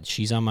my side.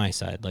 She's on my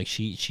side. Like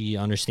she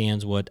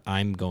understands what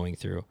I'm going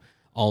through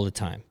all the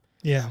time.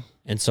 Yeah.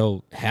 And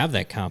so have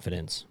that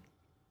confidence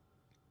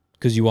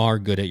because you are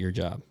good at your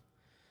job.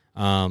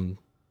 Now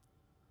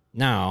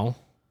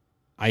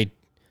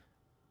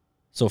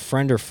so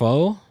friend or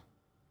foe,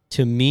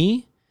 to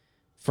me,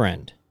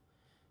 friend,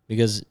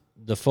 because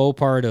the foe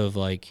part of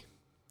like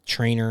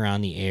trainer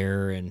on the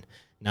air, and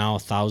now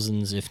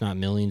thousands, if not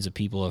millions of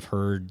people have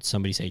heard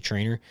somebody say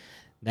trainer.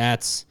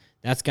 That's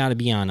got to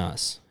be on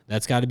us.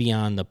 That's got to be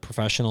on the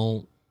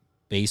professional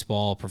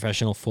baseball,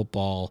 professional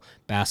football,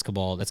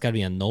 basketball. That's got to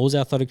be on those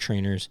athletic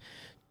trainers,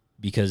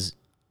 because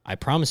I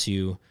promise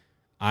you,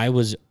 I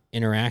was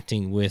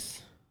interacting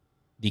with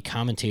the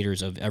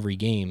commentators of every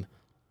game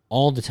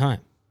all the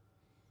time.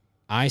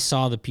 I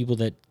saw the people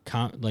that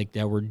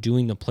that were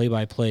doing the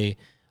play-by-play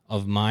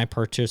of my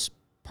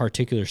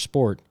particular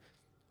sport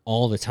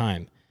all the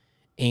time.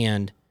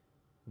 And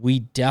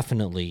we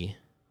definitely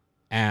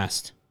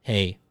asked,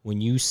 hey,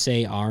 when you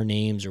say our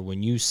names or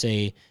when you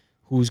say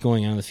who's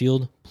going on the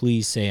field,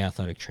 please say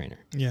athletic trainer.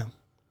 Yeah.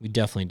 We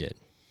definitely did.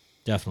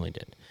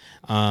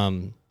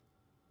 Now,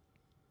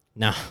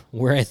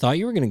 where I thought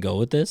you were going to go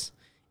with this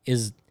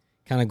is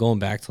kind of going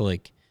back to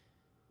like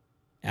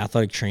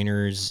athletic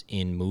trainers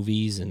in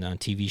movies and on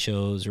TV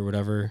shows or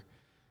whatever,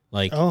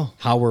 like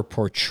how we're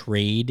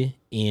portrayed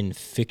in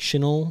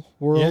fictional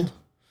world. Yeah.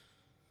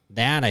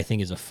 That I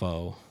think is a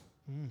foe.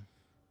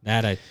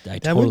 That I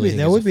totally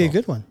think would be a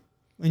good one.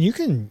 And you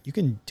can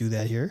do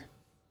that here.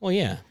 Well,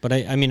 yeah, but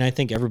I mean, I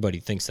think everybody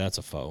thinks that's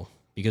a foe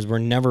because we're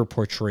never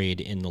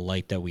portrayed in the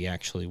light that we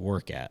actually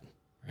work at,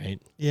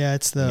 right? Yeah,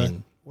 it's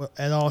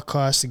at all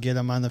costs to get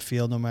them on the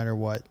field no matter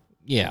what.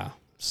 Yeah.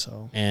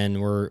 So,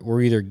 and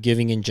we're either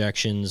giving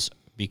injections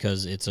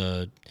because it's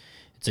a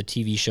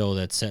TV show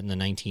that's set in the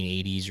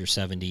 1980s or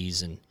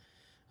 70s, and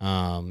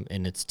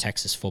it's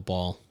Texas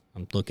football.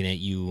 I'm looking at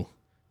you,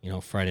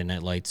 Friday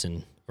Night Lights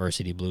and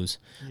Varsity Blues.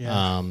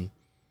 Yeah.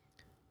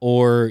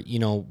 Or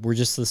we're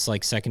just this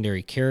like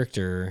secondary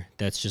character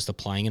that's just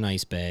applying an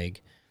ice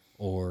bag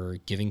or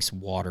giving some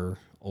water,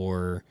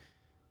 or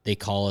they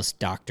call us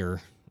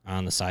doctor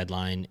on the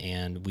sideline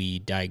and we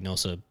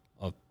diagnose a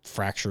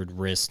fractured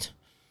wrist.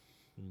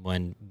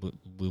 When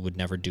we would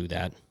never do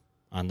that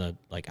on the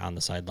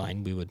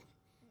sideline. We would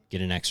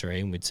get an x-ray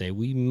and we'd say,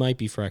 we might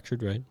be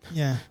fractured, right?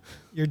 Yeah.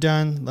 You're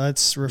done.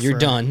 Let's refer. You're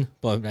done,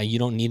 but you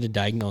don't need a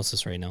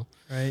diagnosis right now.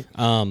 Right.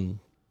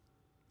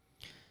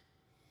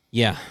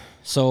 Yeah.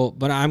 So,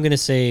 but I'm going to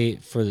say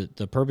for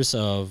the purpose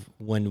of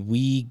when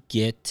we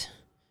get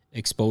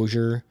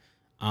exposure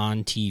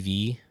on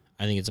TV,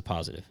 I think it's a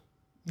positive.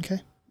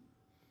 Okay.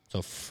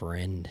 So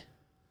friend.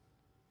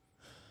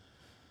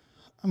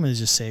 I'm going to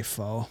just say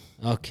foe.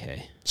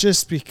 Okay.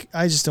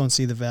 I just don't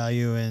see the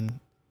value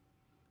in,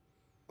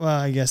 well,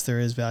 I guess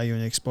there is value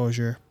in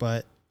exposure,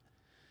 but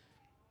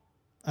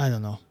I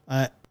don't know.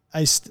 I'm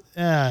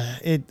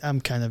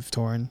kind of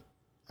torn.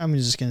 I'm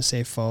just going to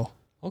say foe.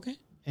 Okay.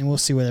 And we'll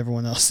see what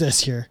everyone else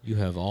says here. You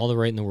have all the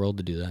right in the world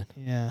to do that.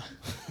 Yeah.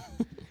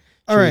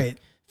 All right.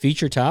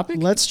 Feature topic?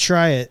 Let's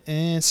try it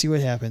and see what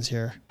happens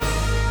here.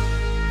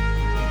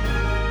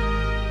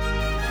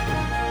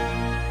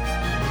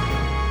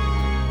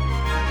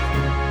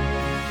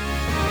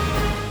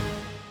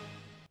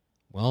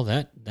 Well,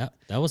 that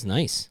was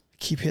nice.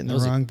 Keep hitting the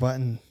wrong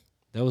button.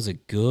 That was a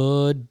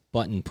good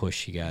button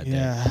push you got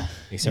there.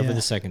 Except for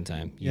the second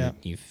time.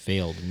 You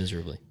failed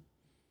miserably.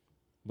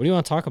 What do you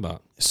want to talk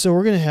about? So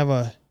we're gonna have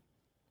a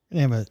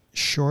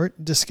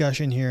short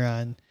discussion here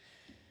on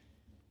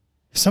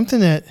something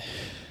that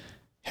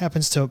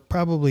happens to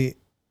probably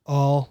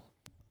all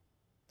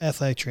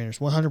athletic trainers.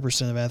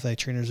 100% of athletic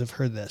trainers have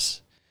heard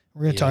this.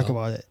 We're gonna talk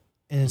about it,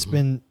 and it's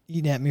been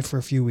eating at me for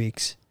a few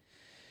weeks.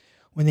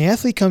 When the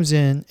athlete comes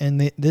in, and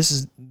this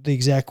is the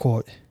exact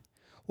quote,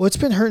 well, it's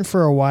been hurting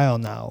for a while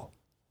now.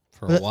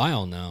 For a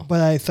while now. But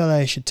I thought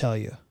I should tell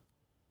you.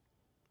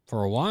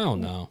 For a while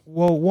now.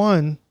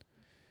 Well,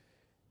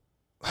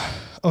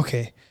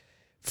 okay.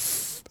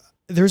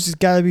 There's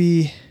got to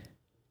be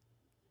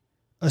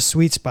a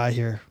sweet spot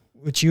here,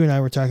 which you and I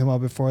were talking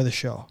about before the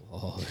show.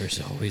 Oh, there's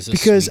always a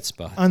sweet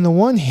spot. On the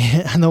one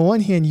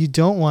hand, you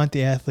don't want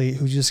the athlete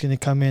who's just going to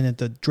come in at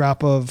the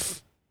drop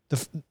of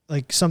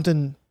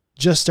something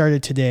just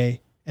started today,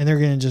 and they're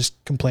going to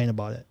just complain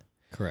about it.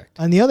 Correct.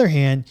 On the other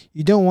hand,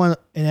 you don't want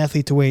an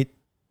athlete to wait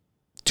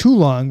too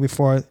long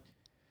before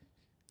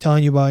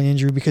telling you about an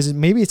injury because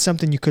maybe it's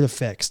something you could have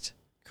fixed.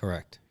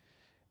 Correct.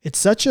 It's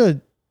such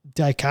a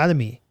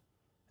dichotomy.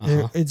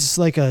 It's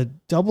like a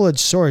double-edged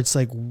sword. It's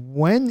like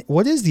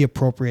what is the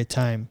appropriate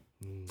time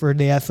for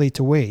the athlete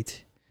to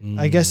wait?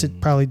 I guess it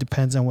probably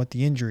depends on what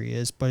the injury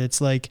is, but it's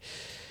like,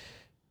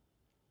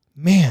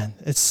 man,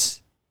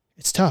 it's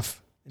tough.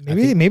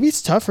 Maybe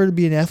it's tougher to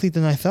be an athlete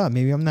than I thought.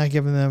 Maybe I'm not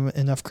giving them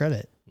enough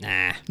credit.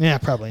 Nah. Yeah,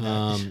 probably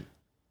not.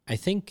 I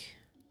think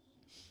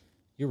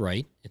you're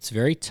right. It's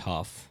very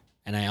tough.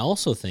 And I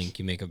also think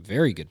you make a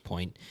very good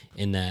point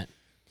in that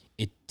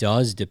it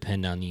does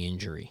depend on the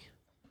injury.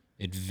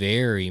 It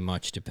very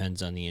much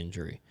depends on the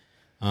injury.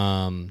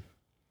 Now,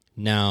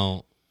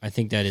 I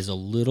think that is a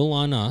little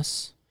on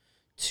us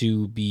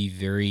to be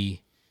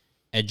very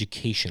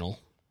educational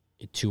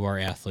to our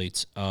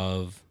athletes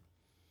of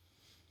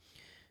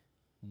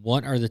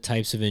what are the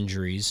types of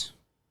injuries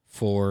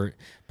for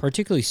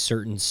particularly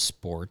certain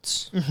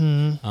sports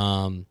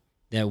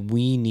that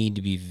we need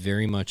to be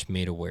very much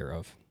made aware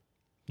of.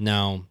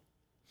 Now,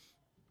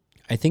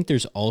 I think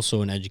there's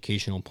also an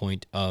educational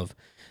point of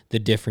the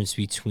difference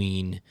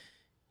between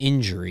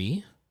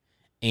injury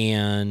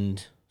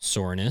and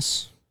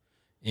soreness,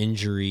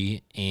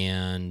 injury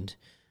and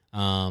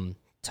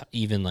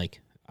even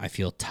like I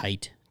feel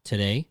tight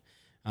today.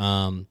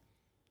 I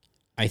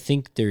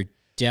think there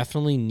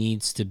definitely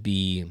needs to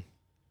be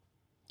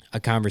a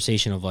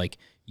conversation of so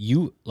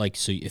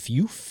if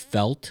you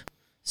felt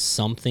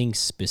something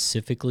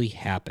specifically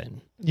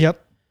happen,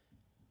 yep,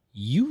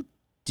 you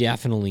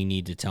definitely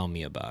need to tell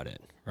me about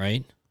it,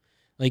 right?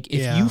 Like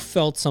if you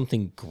felt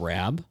something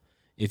grab,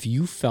 if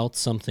you felt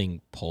something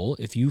pull,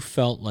 if you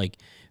felt like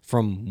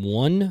from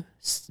one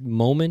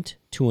moment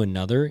to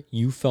another,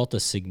 you felt a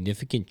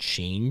significant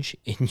change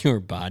in your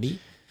body,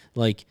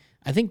 like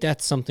I think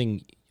that's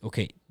something,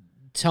 okay,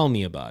 tell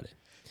me about it.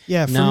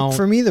 Yeah,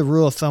 for me, the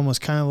rule of thumb was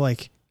kind of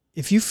like,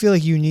 if you feel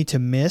like you need to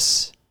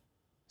miss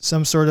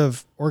some sort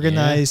of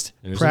organized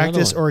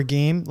practice or a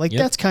game, like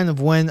that's kind of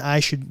when I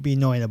should be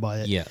knowing about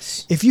it.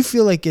 Yes. If you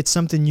feel like it's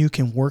something you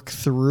can work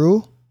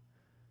through,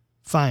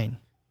 fine.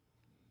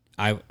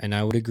 I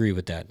would agree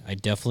with that. I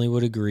definitely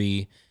would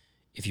agree.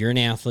 If you're an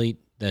athlete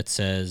that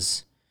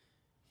says,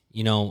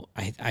 you know,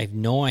 I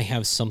know I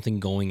have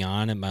something going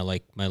on at my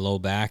low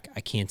back.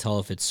 I can't tell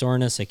if it's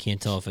soreness. I can't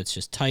tell if it's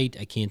just tight.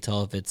 I can't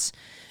tell if it's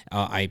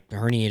I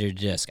herniated a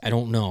disc. I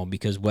don't know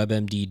because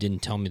WebMD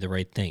didn't tell me the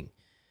right thing.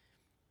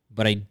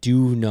 But I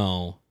do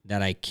know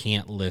that I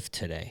can't lift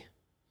today.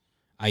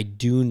 I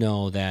do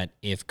know that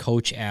if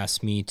coach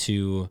asks me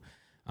to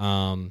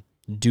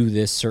do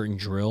this certain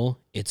drill,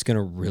 it's going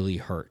to really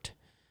hurt.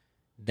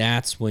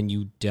 That's when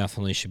you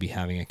definitely should be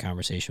having a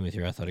conversation with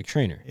your athletic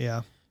trainer.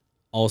 Yeah.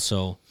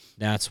 Also,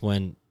 that's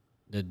when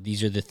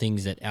these are the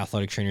things that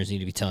athletic trainers need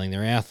to be telling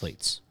their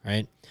athletes,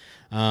 right?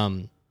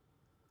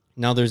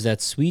 Now, there's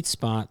that sweet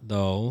spot,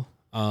 though,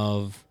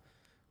 of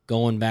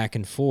going back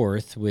and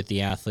forth with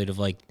the athlete of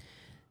like,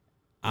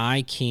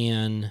 I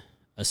can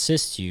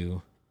assist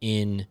you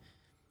in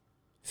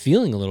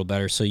feeling a little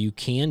better so you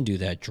can do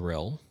that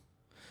drill.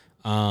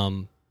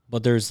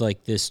 But there's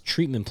like this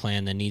treatment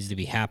plan that needs to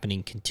be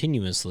happening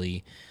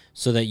continuously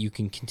so that you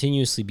can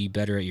continuously be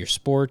better at your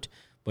sport.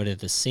 But at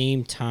the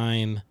same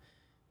time,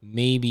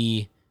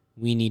 maybe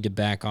we need to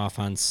back off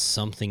on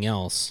something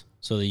else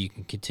so that you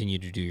can continue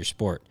to do your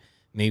sport.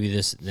 Maybe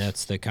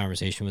that's the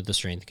conversation with the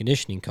strength and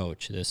conditioning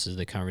coach. This is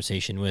the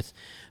conversation with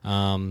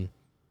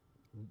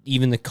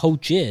even the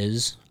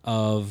coaches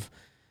of,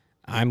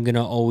 I'm going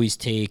to always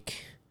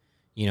take,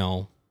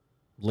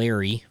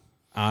 Larry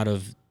out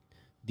of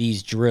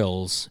these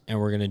drills and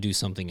we're going to do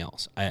something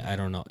else. I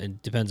don't know.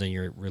 It depends on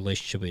your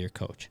relationship with your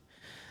coach.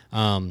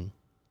 Now,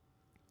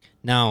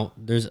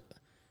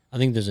 I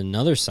think there's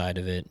another side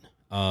of it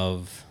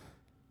of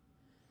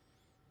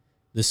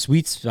the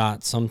sweet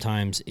spot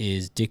sometimes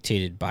is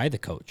dictated by the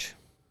coach.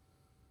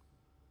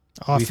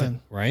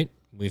 Often. Right?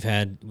 We've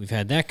had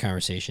that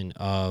conversation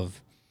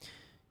of,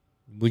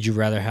 would you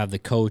rather have the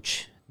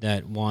coach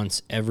that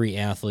wants every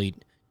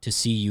athlete to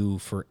see you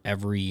for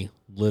every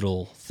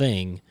little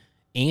thing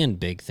and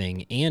big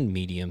thing and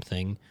medium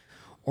thing,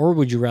 or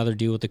would you rather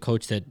deal with the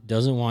coach that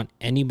doesn't want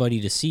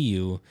anybody to see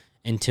you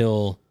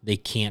until they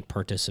can't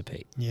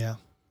participate? Yeah.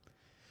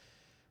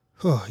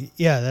 Oh,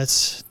 yeah,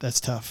 that's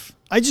tough.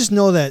 I just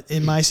know that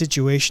in my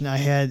situation, I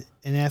had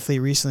an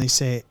athlete recently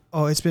say,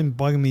 "Oh, it's been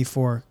bugging me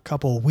for a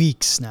couple of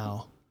weeks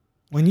now."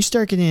 When you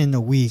start getting into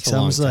weeks,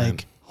 I was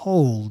like,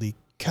 "Holy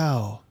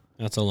cow!"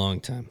 That's a long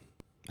time.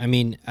 I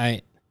mean,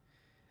 I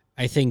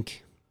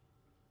think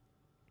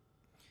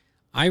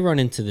I run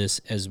into this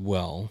as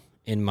well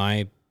in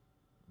my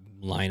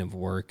line of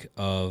work.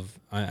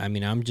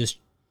 I'm just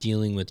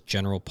dealing with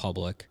general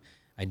public.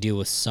 I deal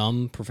with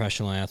some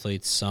professional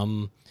athletes,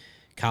 some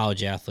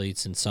college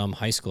athletes, and some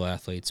high school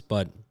athletes.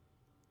 But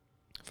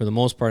for the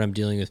most part, I'm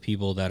dealing with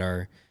people that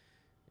are,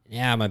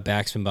 my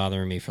back's been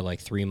bothering me for like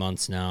 3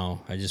 months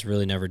now. I just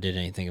really never did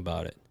anything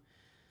about it.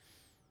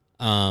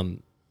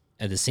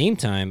 At the same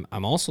time,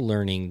 I'm also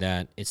learning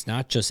that it's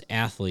not just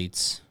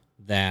athletes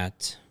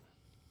that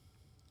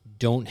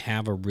don't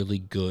have a really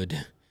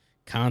good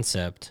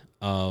concept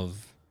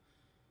of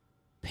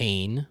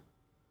pain,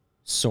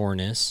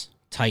 soreness,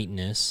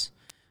 tightness,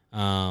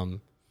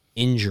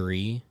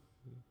 injury,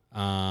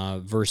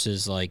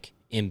 versus like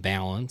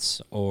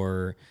imbalance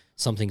or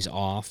something's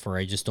off or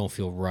I just don't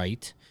feel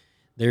right.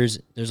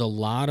 There's a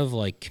lot of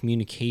like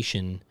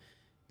communication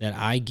that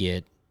I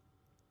get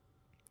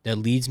that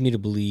leads me to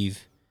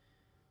believe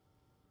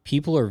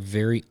people are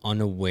very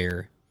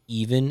unaware,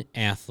 even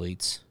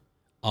athletes,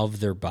 of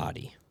their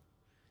body.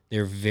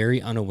 They're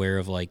very unaware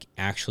of like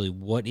actually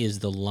what is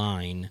the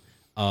line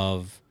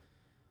of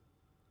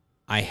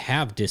I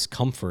have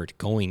discomfort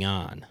going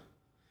on,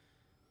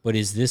 but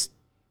is this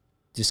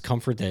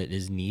discomfort that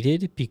is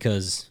needed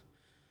because,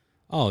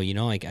 oh, you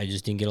know, like I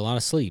just didn't get a lot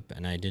of sleep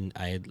and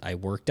I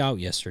worked out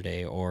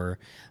yesterday, or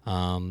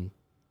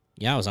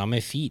yeah, I was on my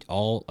feet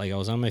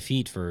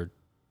for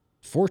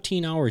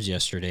 14 hours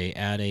yesterday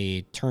at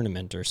a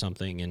tournament or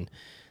something, and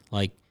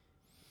like,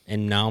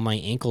 and now my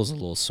ankle's a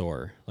little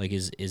sore. Like,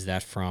 is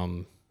that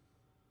from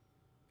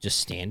just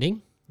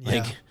standing? Yeah.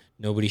 Like,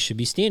 nobody should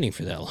be standing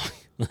for that long.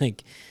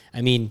 Like,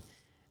 I mean,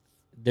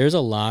 there's a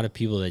lot of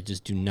people that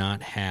just do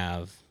not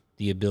have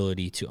the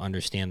ability to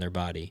understand their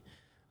body,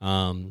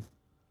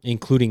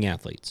 including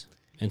athletes.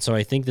 And so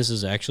I think this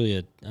is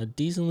actually a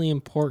decently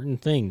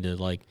important thing to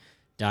like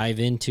dive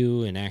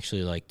into and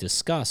actually like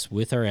discuss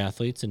with our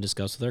athletes and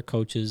discuss with our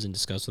coaches and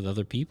discuss with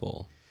other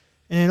people.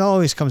 And it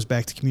always comes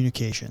back to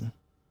communication.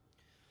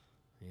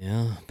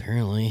 Yeah,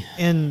 apparently.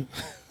 And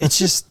it's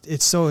just,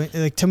 it's so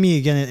like, to me,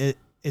 again,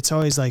 it's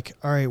always like,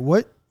 all right,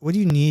 what do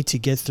you need to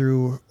get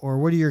through, or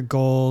what are your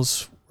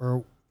goals?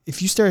 Or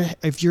if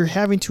you're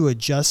having to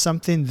adjust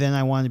something, then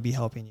I want to be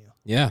helping you.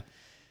 Yeah,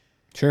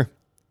 sure.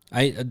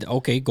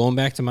 Going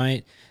back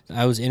to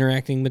I was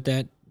interacting with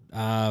that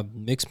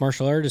mixed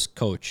martial artist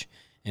coach,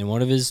 and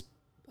one of his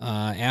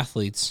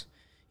athletes,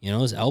 you know,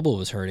 his elbow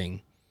was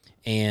hurting.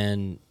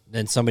 And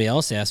then somebody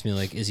else asked me,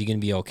 like, is he going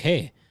to be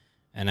okay?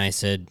 And I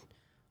said,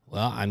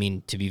 well, I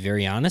mean, to be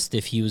very honest,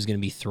 if he was going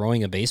to be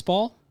throwing a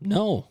baseball,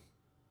 no.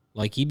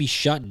 Like, he'd be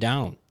shut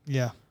down.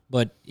 Yeah.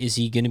 But is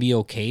he going to be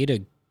okay to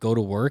go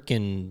to work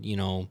and, you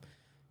know,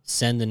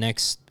 send the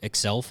next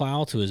Excel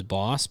file to his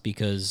boss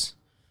because,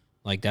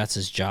 like, that's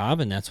his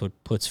job and that's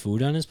what puts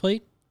food on his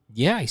plate?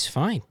 Yeah, he's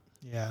fine.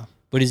 Yeah.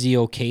 But is he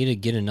okay to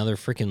get another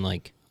freaking,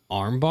 like,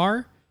 arm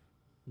bar?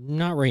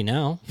 Not right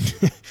now.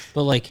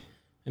 But, like,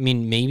 I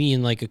mean, maybe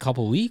in, like, a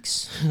couple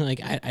weeks.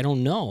 Like, I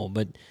don't know.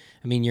 But,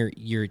 I mean,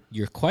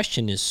 your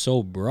question is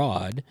so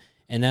broad,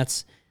 and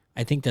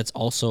I think that's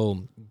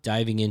also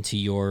diving into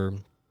your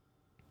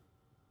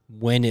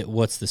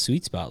what's the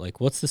sweet spot? Like,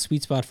 what's the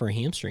sweet spot for a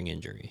hamstring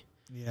injury?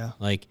 Yeah.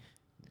 Like,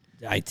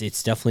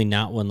 it's definitely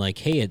not one like,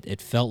 hey,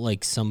 it felt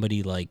like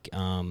somebody like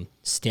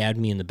stabbed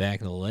me in the back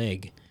of the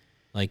leg.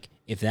 Like,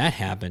 if that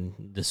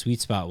happened, the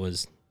sweet spot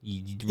was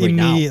right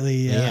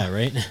immediately. now. Yeah. Yeah,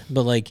 right.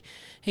 But like,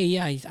 hey,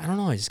 yeah, I don't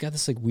know. I just got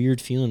this like weird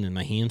feeling in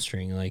my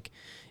hamstring. Like,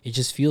 it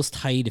just feels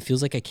tight. It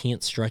feels like I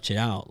can't stretch it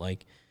out.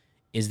 Like,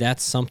 is that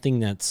something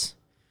that's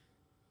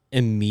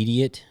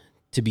immediate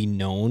to be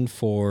known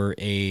for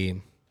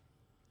a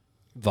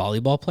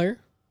volleyball player?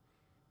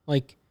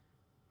 Like,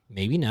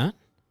 maybe not.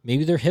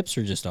 Maybe their hips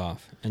are just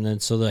off, and then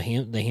so the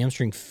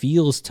hamstring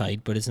feels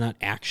tight, but it's not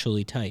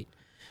actually tight.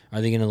 Are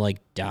they gonna like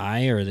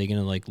die, or are they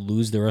gonna like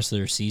lose the rest of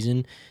their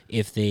season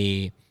if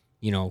they,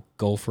 you know,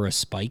 go for a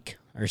spike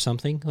or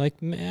something?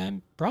 Like,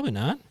 man, probably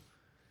not.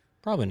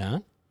 Probably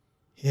not.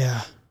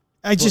 Yeah.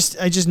 I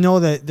just know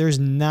that there's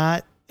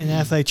not an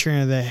athletic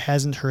trainer that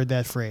hasn't heard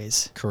that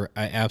phrase. Correct.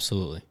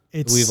 Absolutely.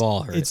 We've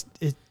all heard it.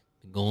 It's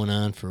been going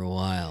on for a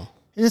while.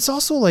 And it's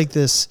also like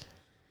this,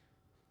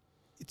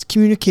 it's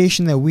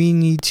communication that we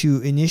need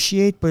to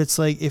initiate, but it's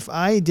like, if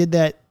I did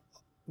that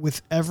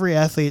with every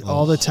athlete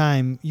all the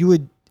time,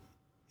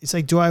 it's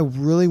like, do I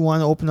really want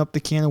to open up the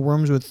can of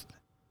worms with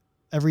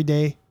every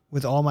day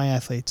with all my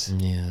athletes?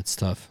 Yeah, it's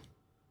tough.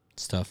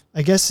 It's tough.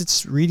 I guess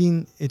it's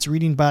reading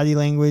body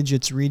language.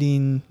 It's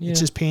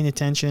just paying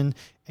attention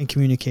and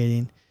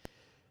communicating.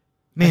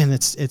 Man,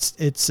 it's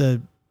a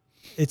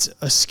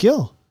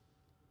skill.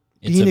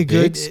 It's a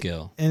big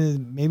skill.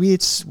 And maybe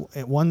it's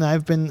one that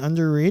I've been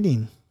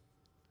underrating.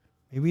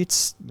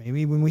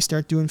 Maybe when we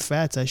start doing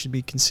fats, I should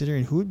be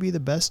considering who would be the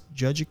best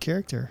judge of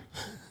character.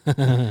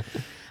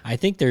 I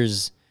think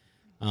there's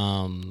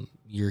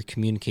your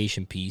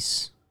communication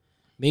piece.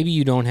 Maybe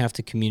you don't have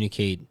to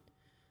communicate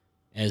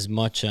as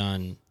much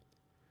on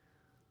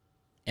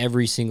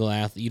every single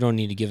athlete. You don't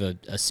need to give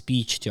a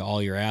speech to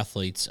all your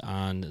athletes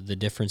on the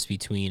difference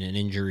between an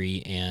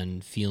injury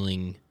and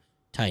feeling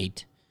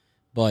tight.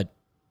 But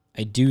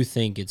I do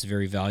think it's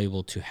very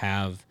valuable to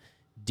have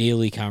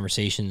daily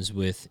conversations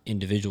with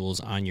individuals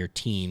on your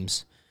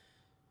teams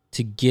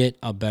to get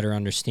a better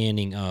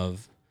understanding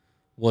of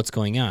what's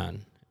going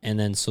on. And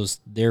then so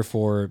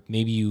therefore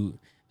maybe you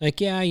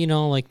like, yeah, you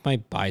know, like my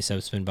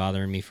bicep's been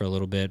bothering me for a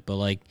little bit, but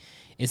like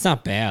it's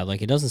not bad.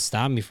 Like it doesn't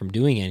stop me from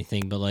doing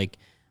anything, but like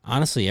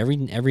honestly,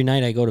 every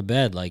night I go to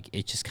bed, like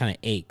it just kind of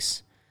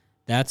aches.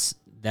 That's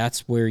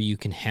where you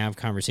can have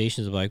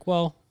conversations of like,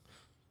 well,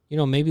 you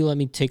know, maybe let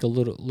me take a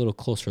little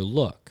closer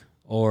look,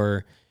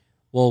 or,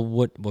 well,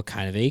 what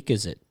kind of ache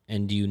is it?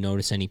 And do you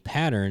notice any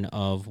pattern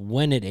of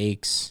when it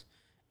aches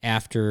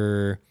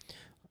after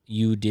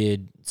you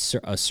did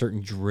a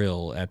certain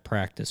drill at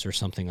practice or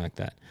something like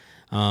that?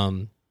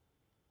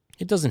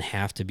 It doesn't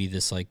have to be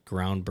this like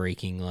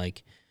groundbreaking,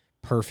 like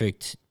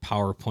perfect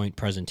PowerPoint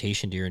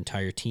presentation to your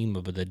entire team,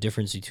 but the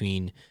difference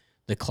between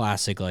the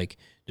classic, like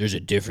there's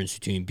a difference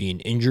between being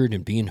injured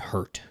and being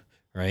hurt,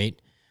 right?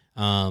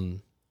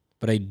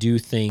 But I do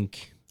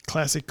think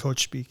classic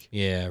coach speak.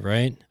 Yeah,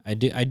 right. I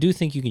do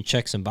think you can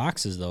check some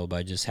boxes though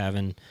by just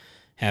having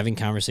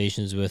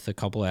conversations with a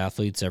couple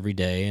athletes every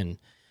day and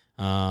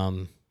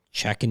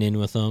checking in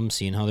with them,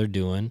 seeing how they're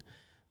doing.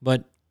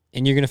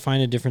 And you're going to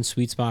find a different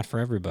sweet spot for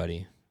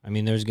everybody. I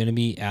mean, there's going to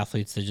be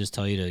athletes that just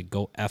tell you to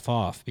go F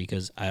off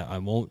because I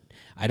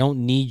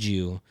don't need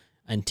you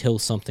until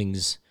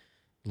something's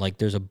like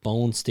there's a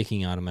bone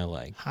sticking out of my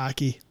leg.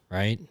 Hockey.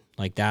 Right?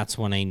 Like that's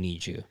when I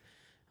need you.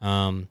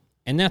 And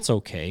that's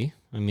okay.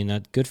 I mean,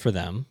 that's good for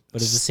them.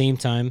 But at the same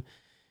time,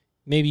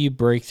 maybe you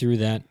break through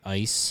that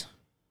ice,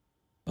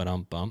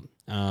 and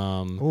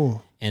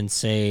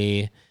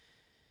say,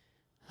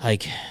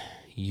 like,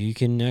 you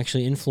can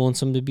actually influence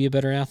them to be a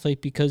better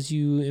athlete because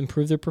you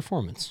improve their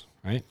performance,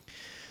 right?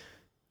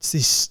 It's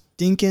these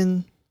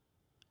stinking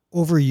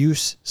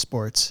overuse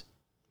sports.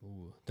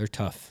 Ooh, they're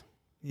tough.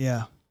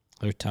 Yeah.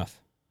 They're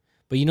tough.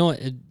 But you know what?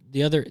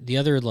 The other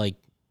like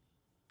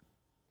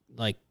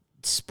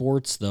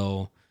sports,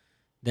 though,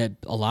 that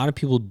a lot of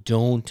people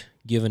don't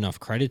give enough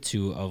credit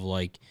to of,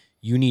 like,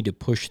 you need to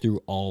push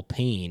through all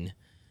pain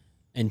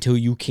until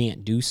you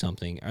can't do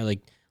something, or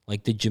like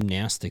the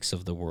gymnastics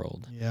of the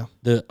world. Yeah.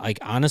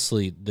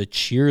 Honestly, the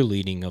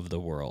cheerleading of the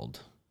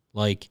world.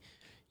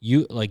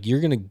 You're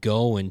going to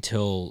go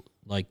until,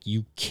 like,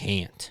 you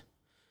can't.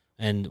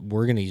 And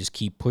we're going to just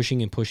keep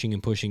pushing and pushing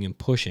and pushing and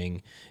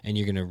pushing, and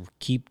you're going to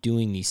keep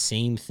doing the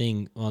same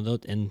thing.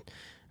 And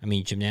I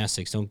mean,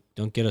 gymnastics,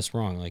 don't get us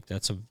wrong. Like,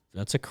 that's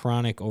a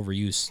chronic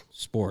overuse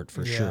sport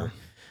for sure.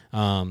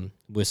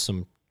 With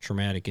some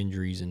traumatic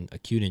injuries and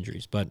acute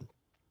injuries. But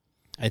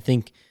I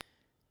think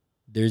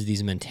there's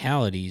these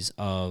mentalities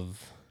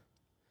of,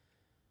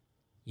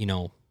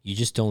 you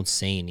just don't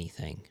say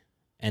anything.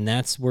 And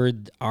that's where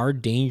our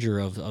danger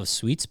of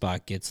sweet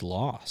spot gets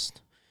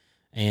lost.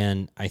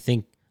 And I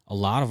think a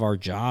lot of our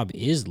job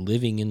is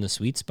living in the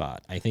sweet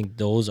spot. I think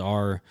those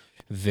are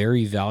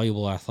very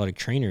valuable athletic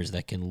trainers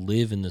that can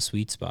live in the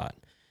sweet spot,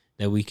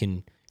 that we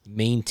can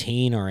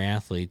maintain our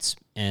athletes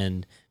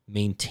and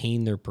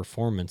maintain their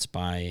performance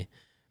by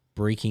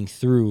breaking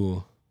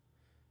through,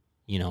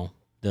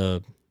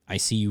 the I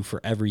see you for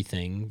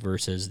everything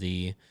versus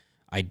the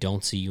I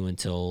don't see you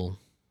until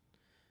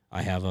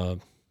I have a,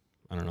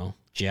 I don't know,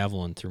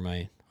 javelin through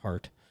my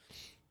heart.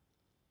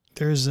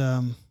 There's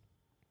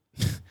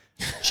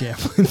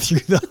javelin through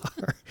the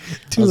heart.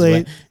 Too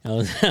late.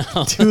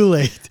 Too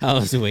late. I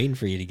was waiting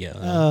for you to go.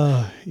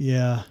 Oh,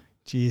 yeah.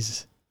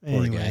 Jesus.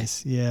 Poor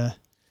Anyways, yeah.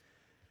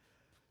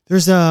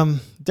 There's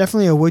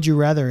definitely a would you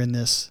rather in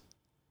this.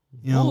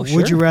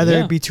 Would you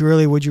rather be too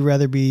early? Would you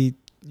rather be,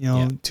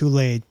 too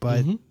late?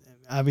 But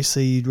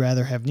obviously you'd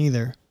rather have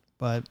neither.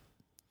 But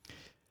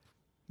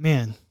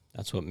man,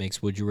 that's what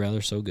makes Would You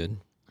Rather so good.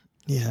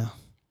 Yeah.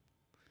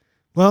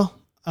 Well,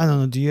 I don't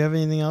know. Do you have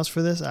anything else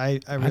for this? I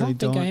really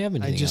don't. think I have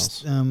anything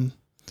else. else.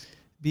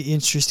 Be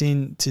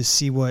interesting to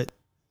see what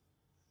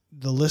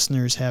the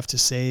listeners have to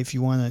say. If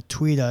you want to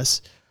tweet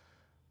us,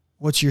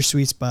 what's your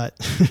sweet spot?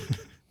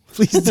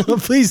 Please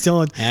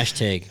don't.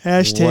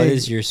 Hashtag. What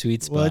is your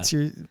sweet spot?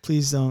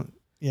 Please don't.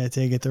 Yeah,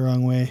 take it the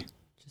wrong way.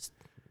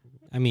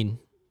 I think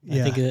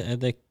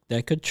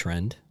that could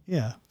trend.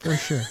 Yeah, for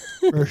sure.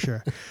 For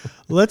sure.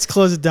 Let's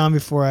close it down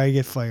before I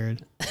get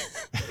fired.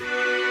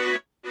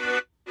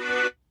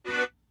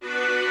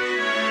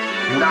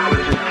 Knowledge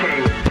is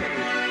king.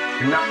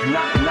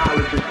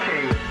 Knowledge is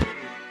king.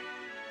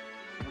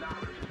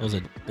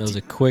 That was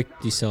a quick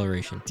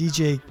deceleration.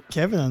 DJ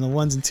Kevin on the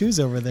ones and twos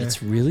over there.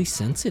 It's really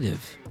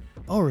sensitive.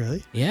 Oh,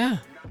 really? Yeah.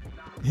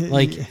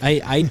 Like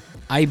I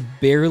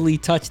barely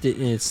touched it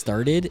and it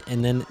started,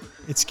 and then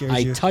it scared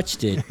you. I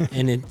touched it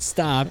and it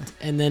stopped,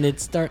 and then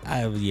it started.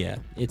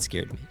 It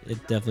scared me. It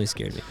definitely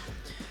scared me.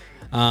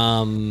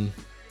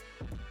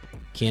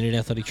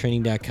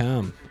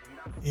 CanadaAthleticTraining.com.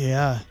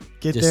 Yeah.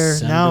 Get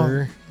December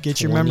there now.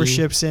 Get your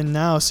memberships in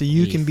now so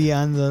you can be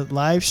on the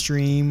live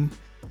stream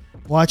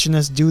watching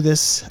us do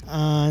this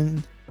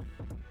on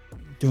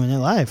doing it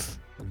live.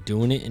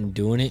 Doing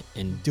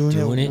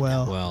it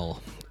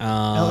well.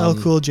 LL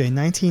Cool J,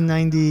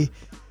 1990.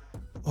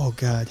 Oh,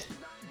 God.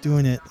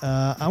 Doing it.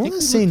 I want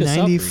to say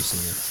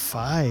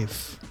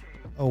 95.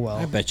 Oh, well.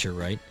 I bet you're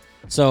right.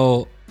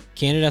 So,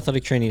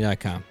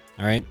 CanadaAthleticTraining.com.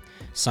 All right.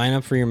 Sign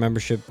up for your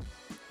membership.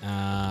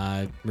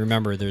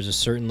 Remember, there's a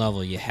certain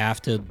level. You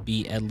have to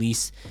be at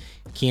least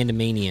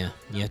Candamania.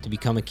 You have to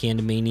become a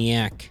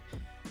Candamaniac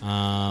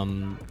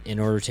in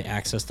order to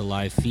access the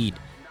live feed.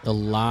 The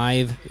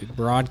live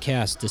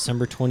broadcast,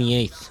 December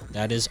 28th.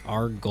 That is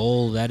our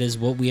goal. That is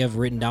what we have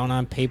written down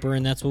on paper,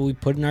 and that's what we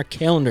put in our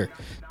calendar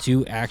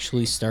to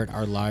actually start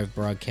our live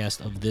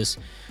broadcast of this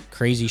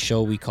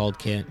show we called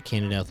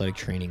Canada Athletic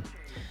Training.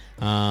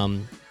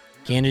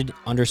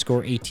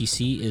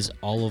 Candid_ATC is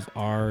all of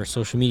our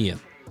social media.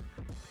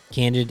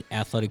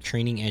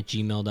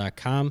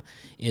 CandidAthleticTraining@gmail.com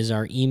is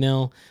our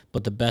email,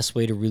 but the best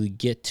way to really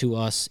get to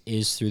us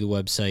is through the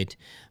website.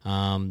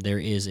 There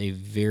is a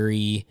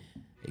very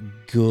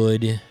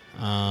good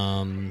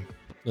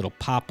little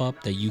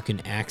pop-up that you can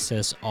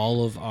access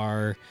all of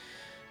our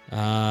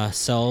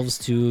selves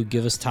to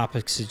give us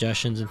topic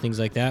suggestions and things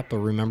like that. But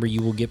remember,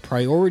 you will get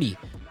priority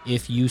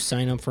if you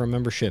sign up for a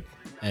membership,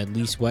 at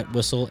least Wet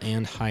Whistle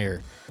and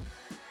higher.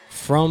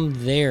 From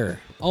there,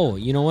 oh,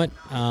 you know what?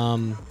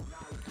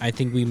 I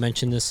think we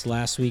mentioned this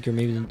last week or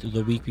maybe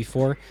the week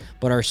before,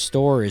 but our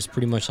store is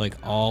pretty much like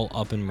all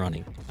up and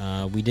running.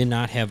 We did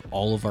not have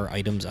all of our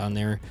items on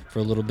there for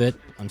a little bit.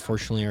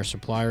 Unfortunately, our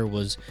supplier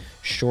was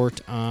short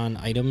on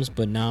items,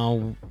 but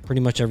now pretty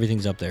much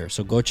everything's up there.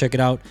 So go check it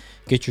out.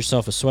 Get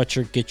yourself a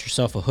sweatshirt, get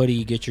yourself a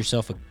hoodie, get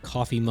yourself a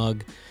coffee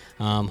mug.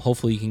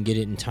 Hopefully you can get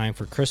it in time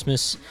for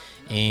Christmas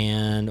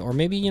or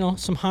maybe,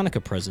 some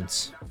Hanukkah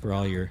presents for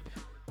all your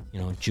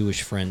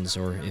Jewish friends,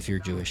 or if you're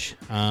Jewish.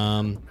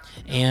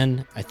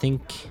 And I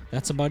think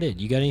that's about it.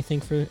 You got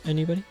anything for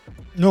anybody?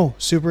 No,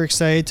 super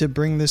excited to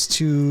bring this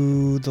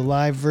to the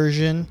live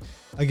version.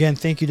 Again,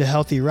 thank you to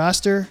Healthy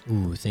Roster.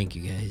 Ooh, thank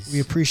you guys. We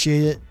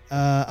appreciate it.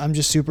 I'm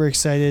just super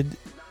excited.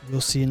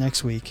 We'll see you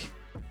next week.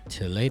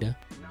 Till later.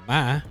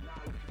 Bye.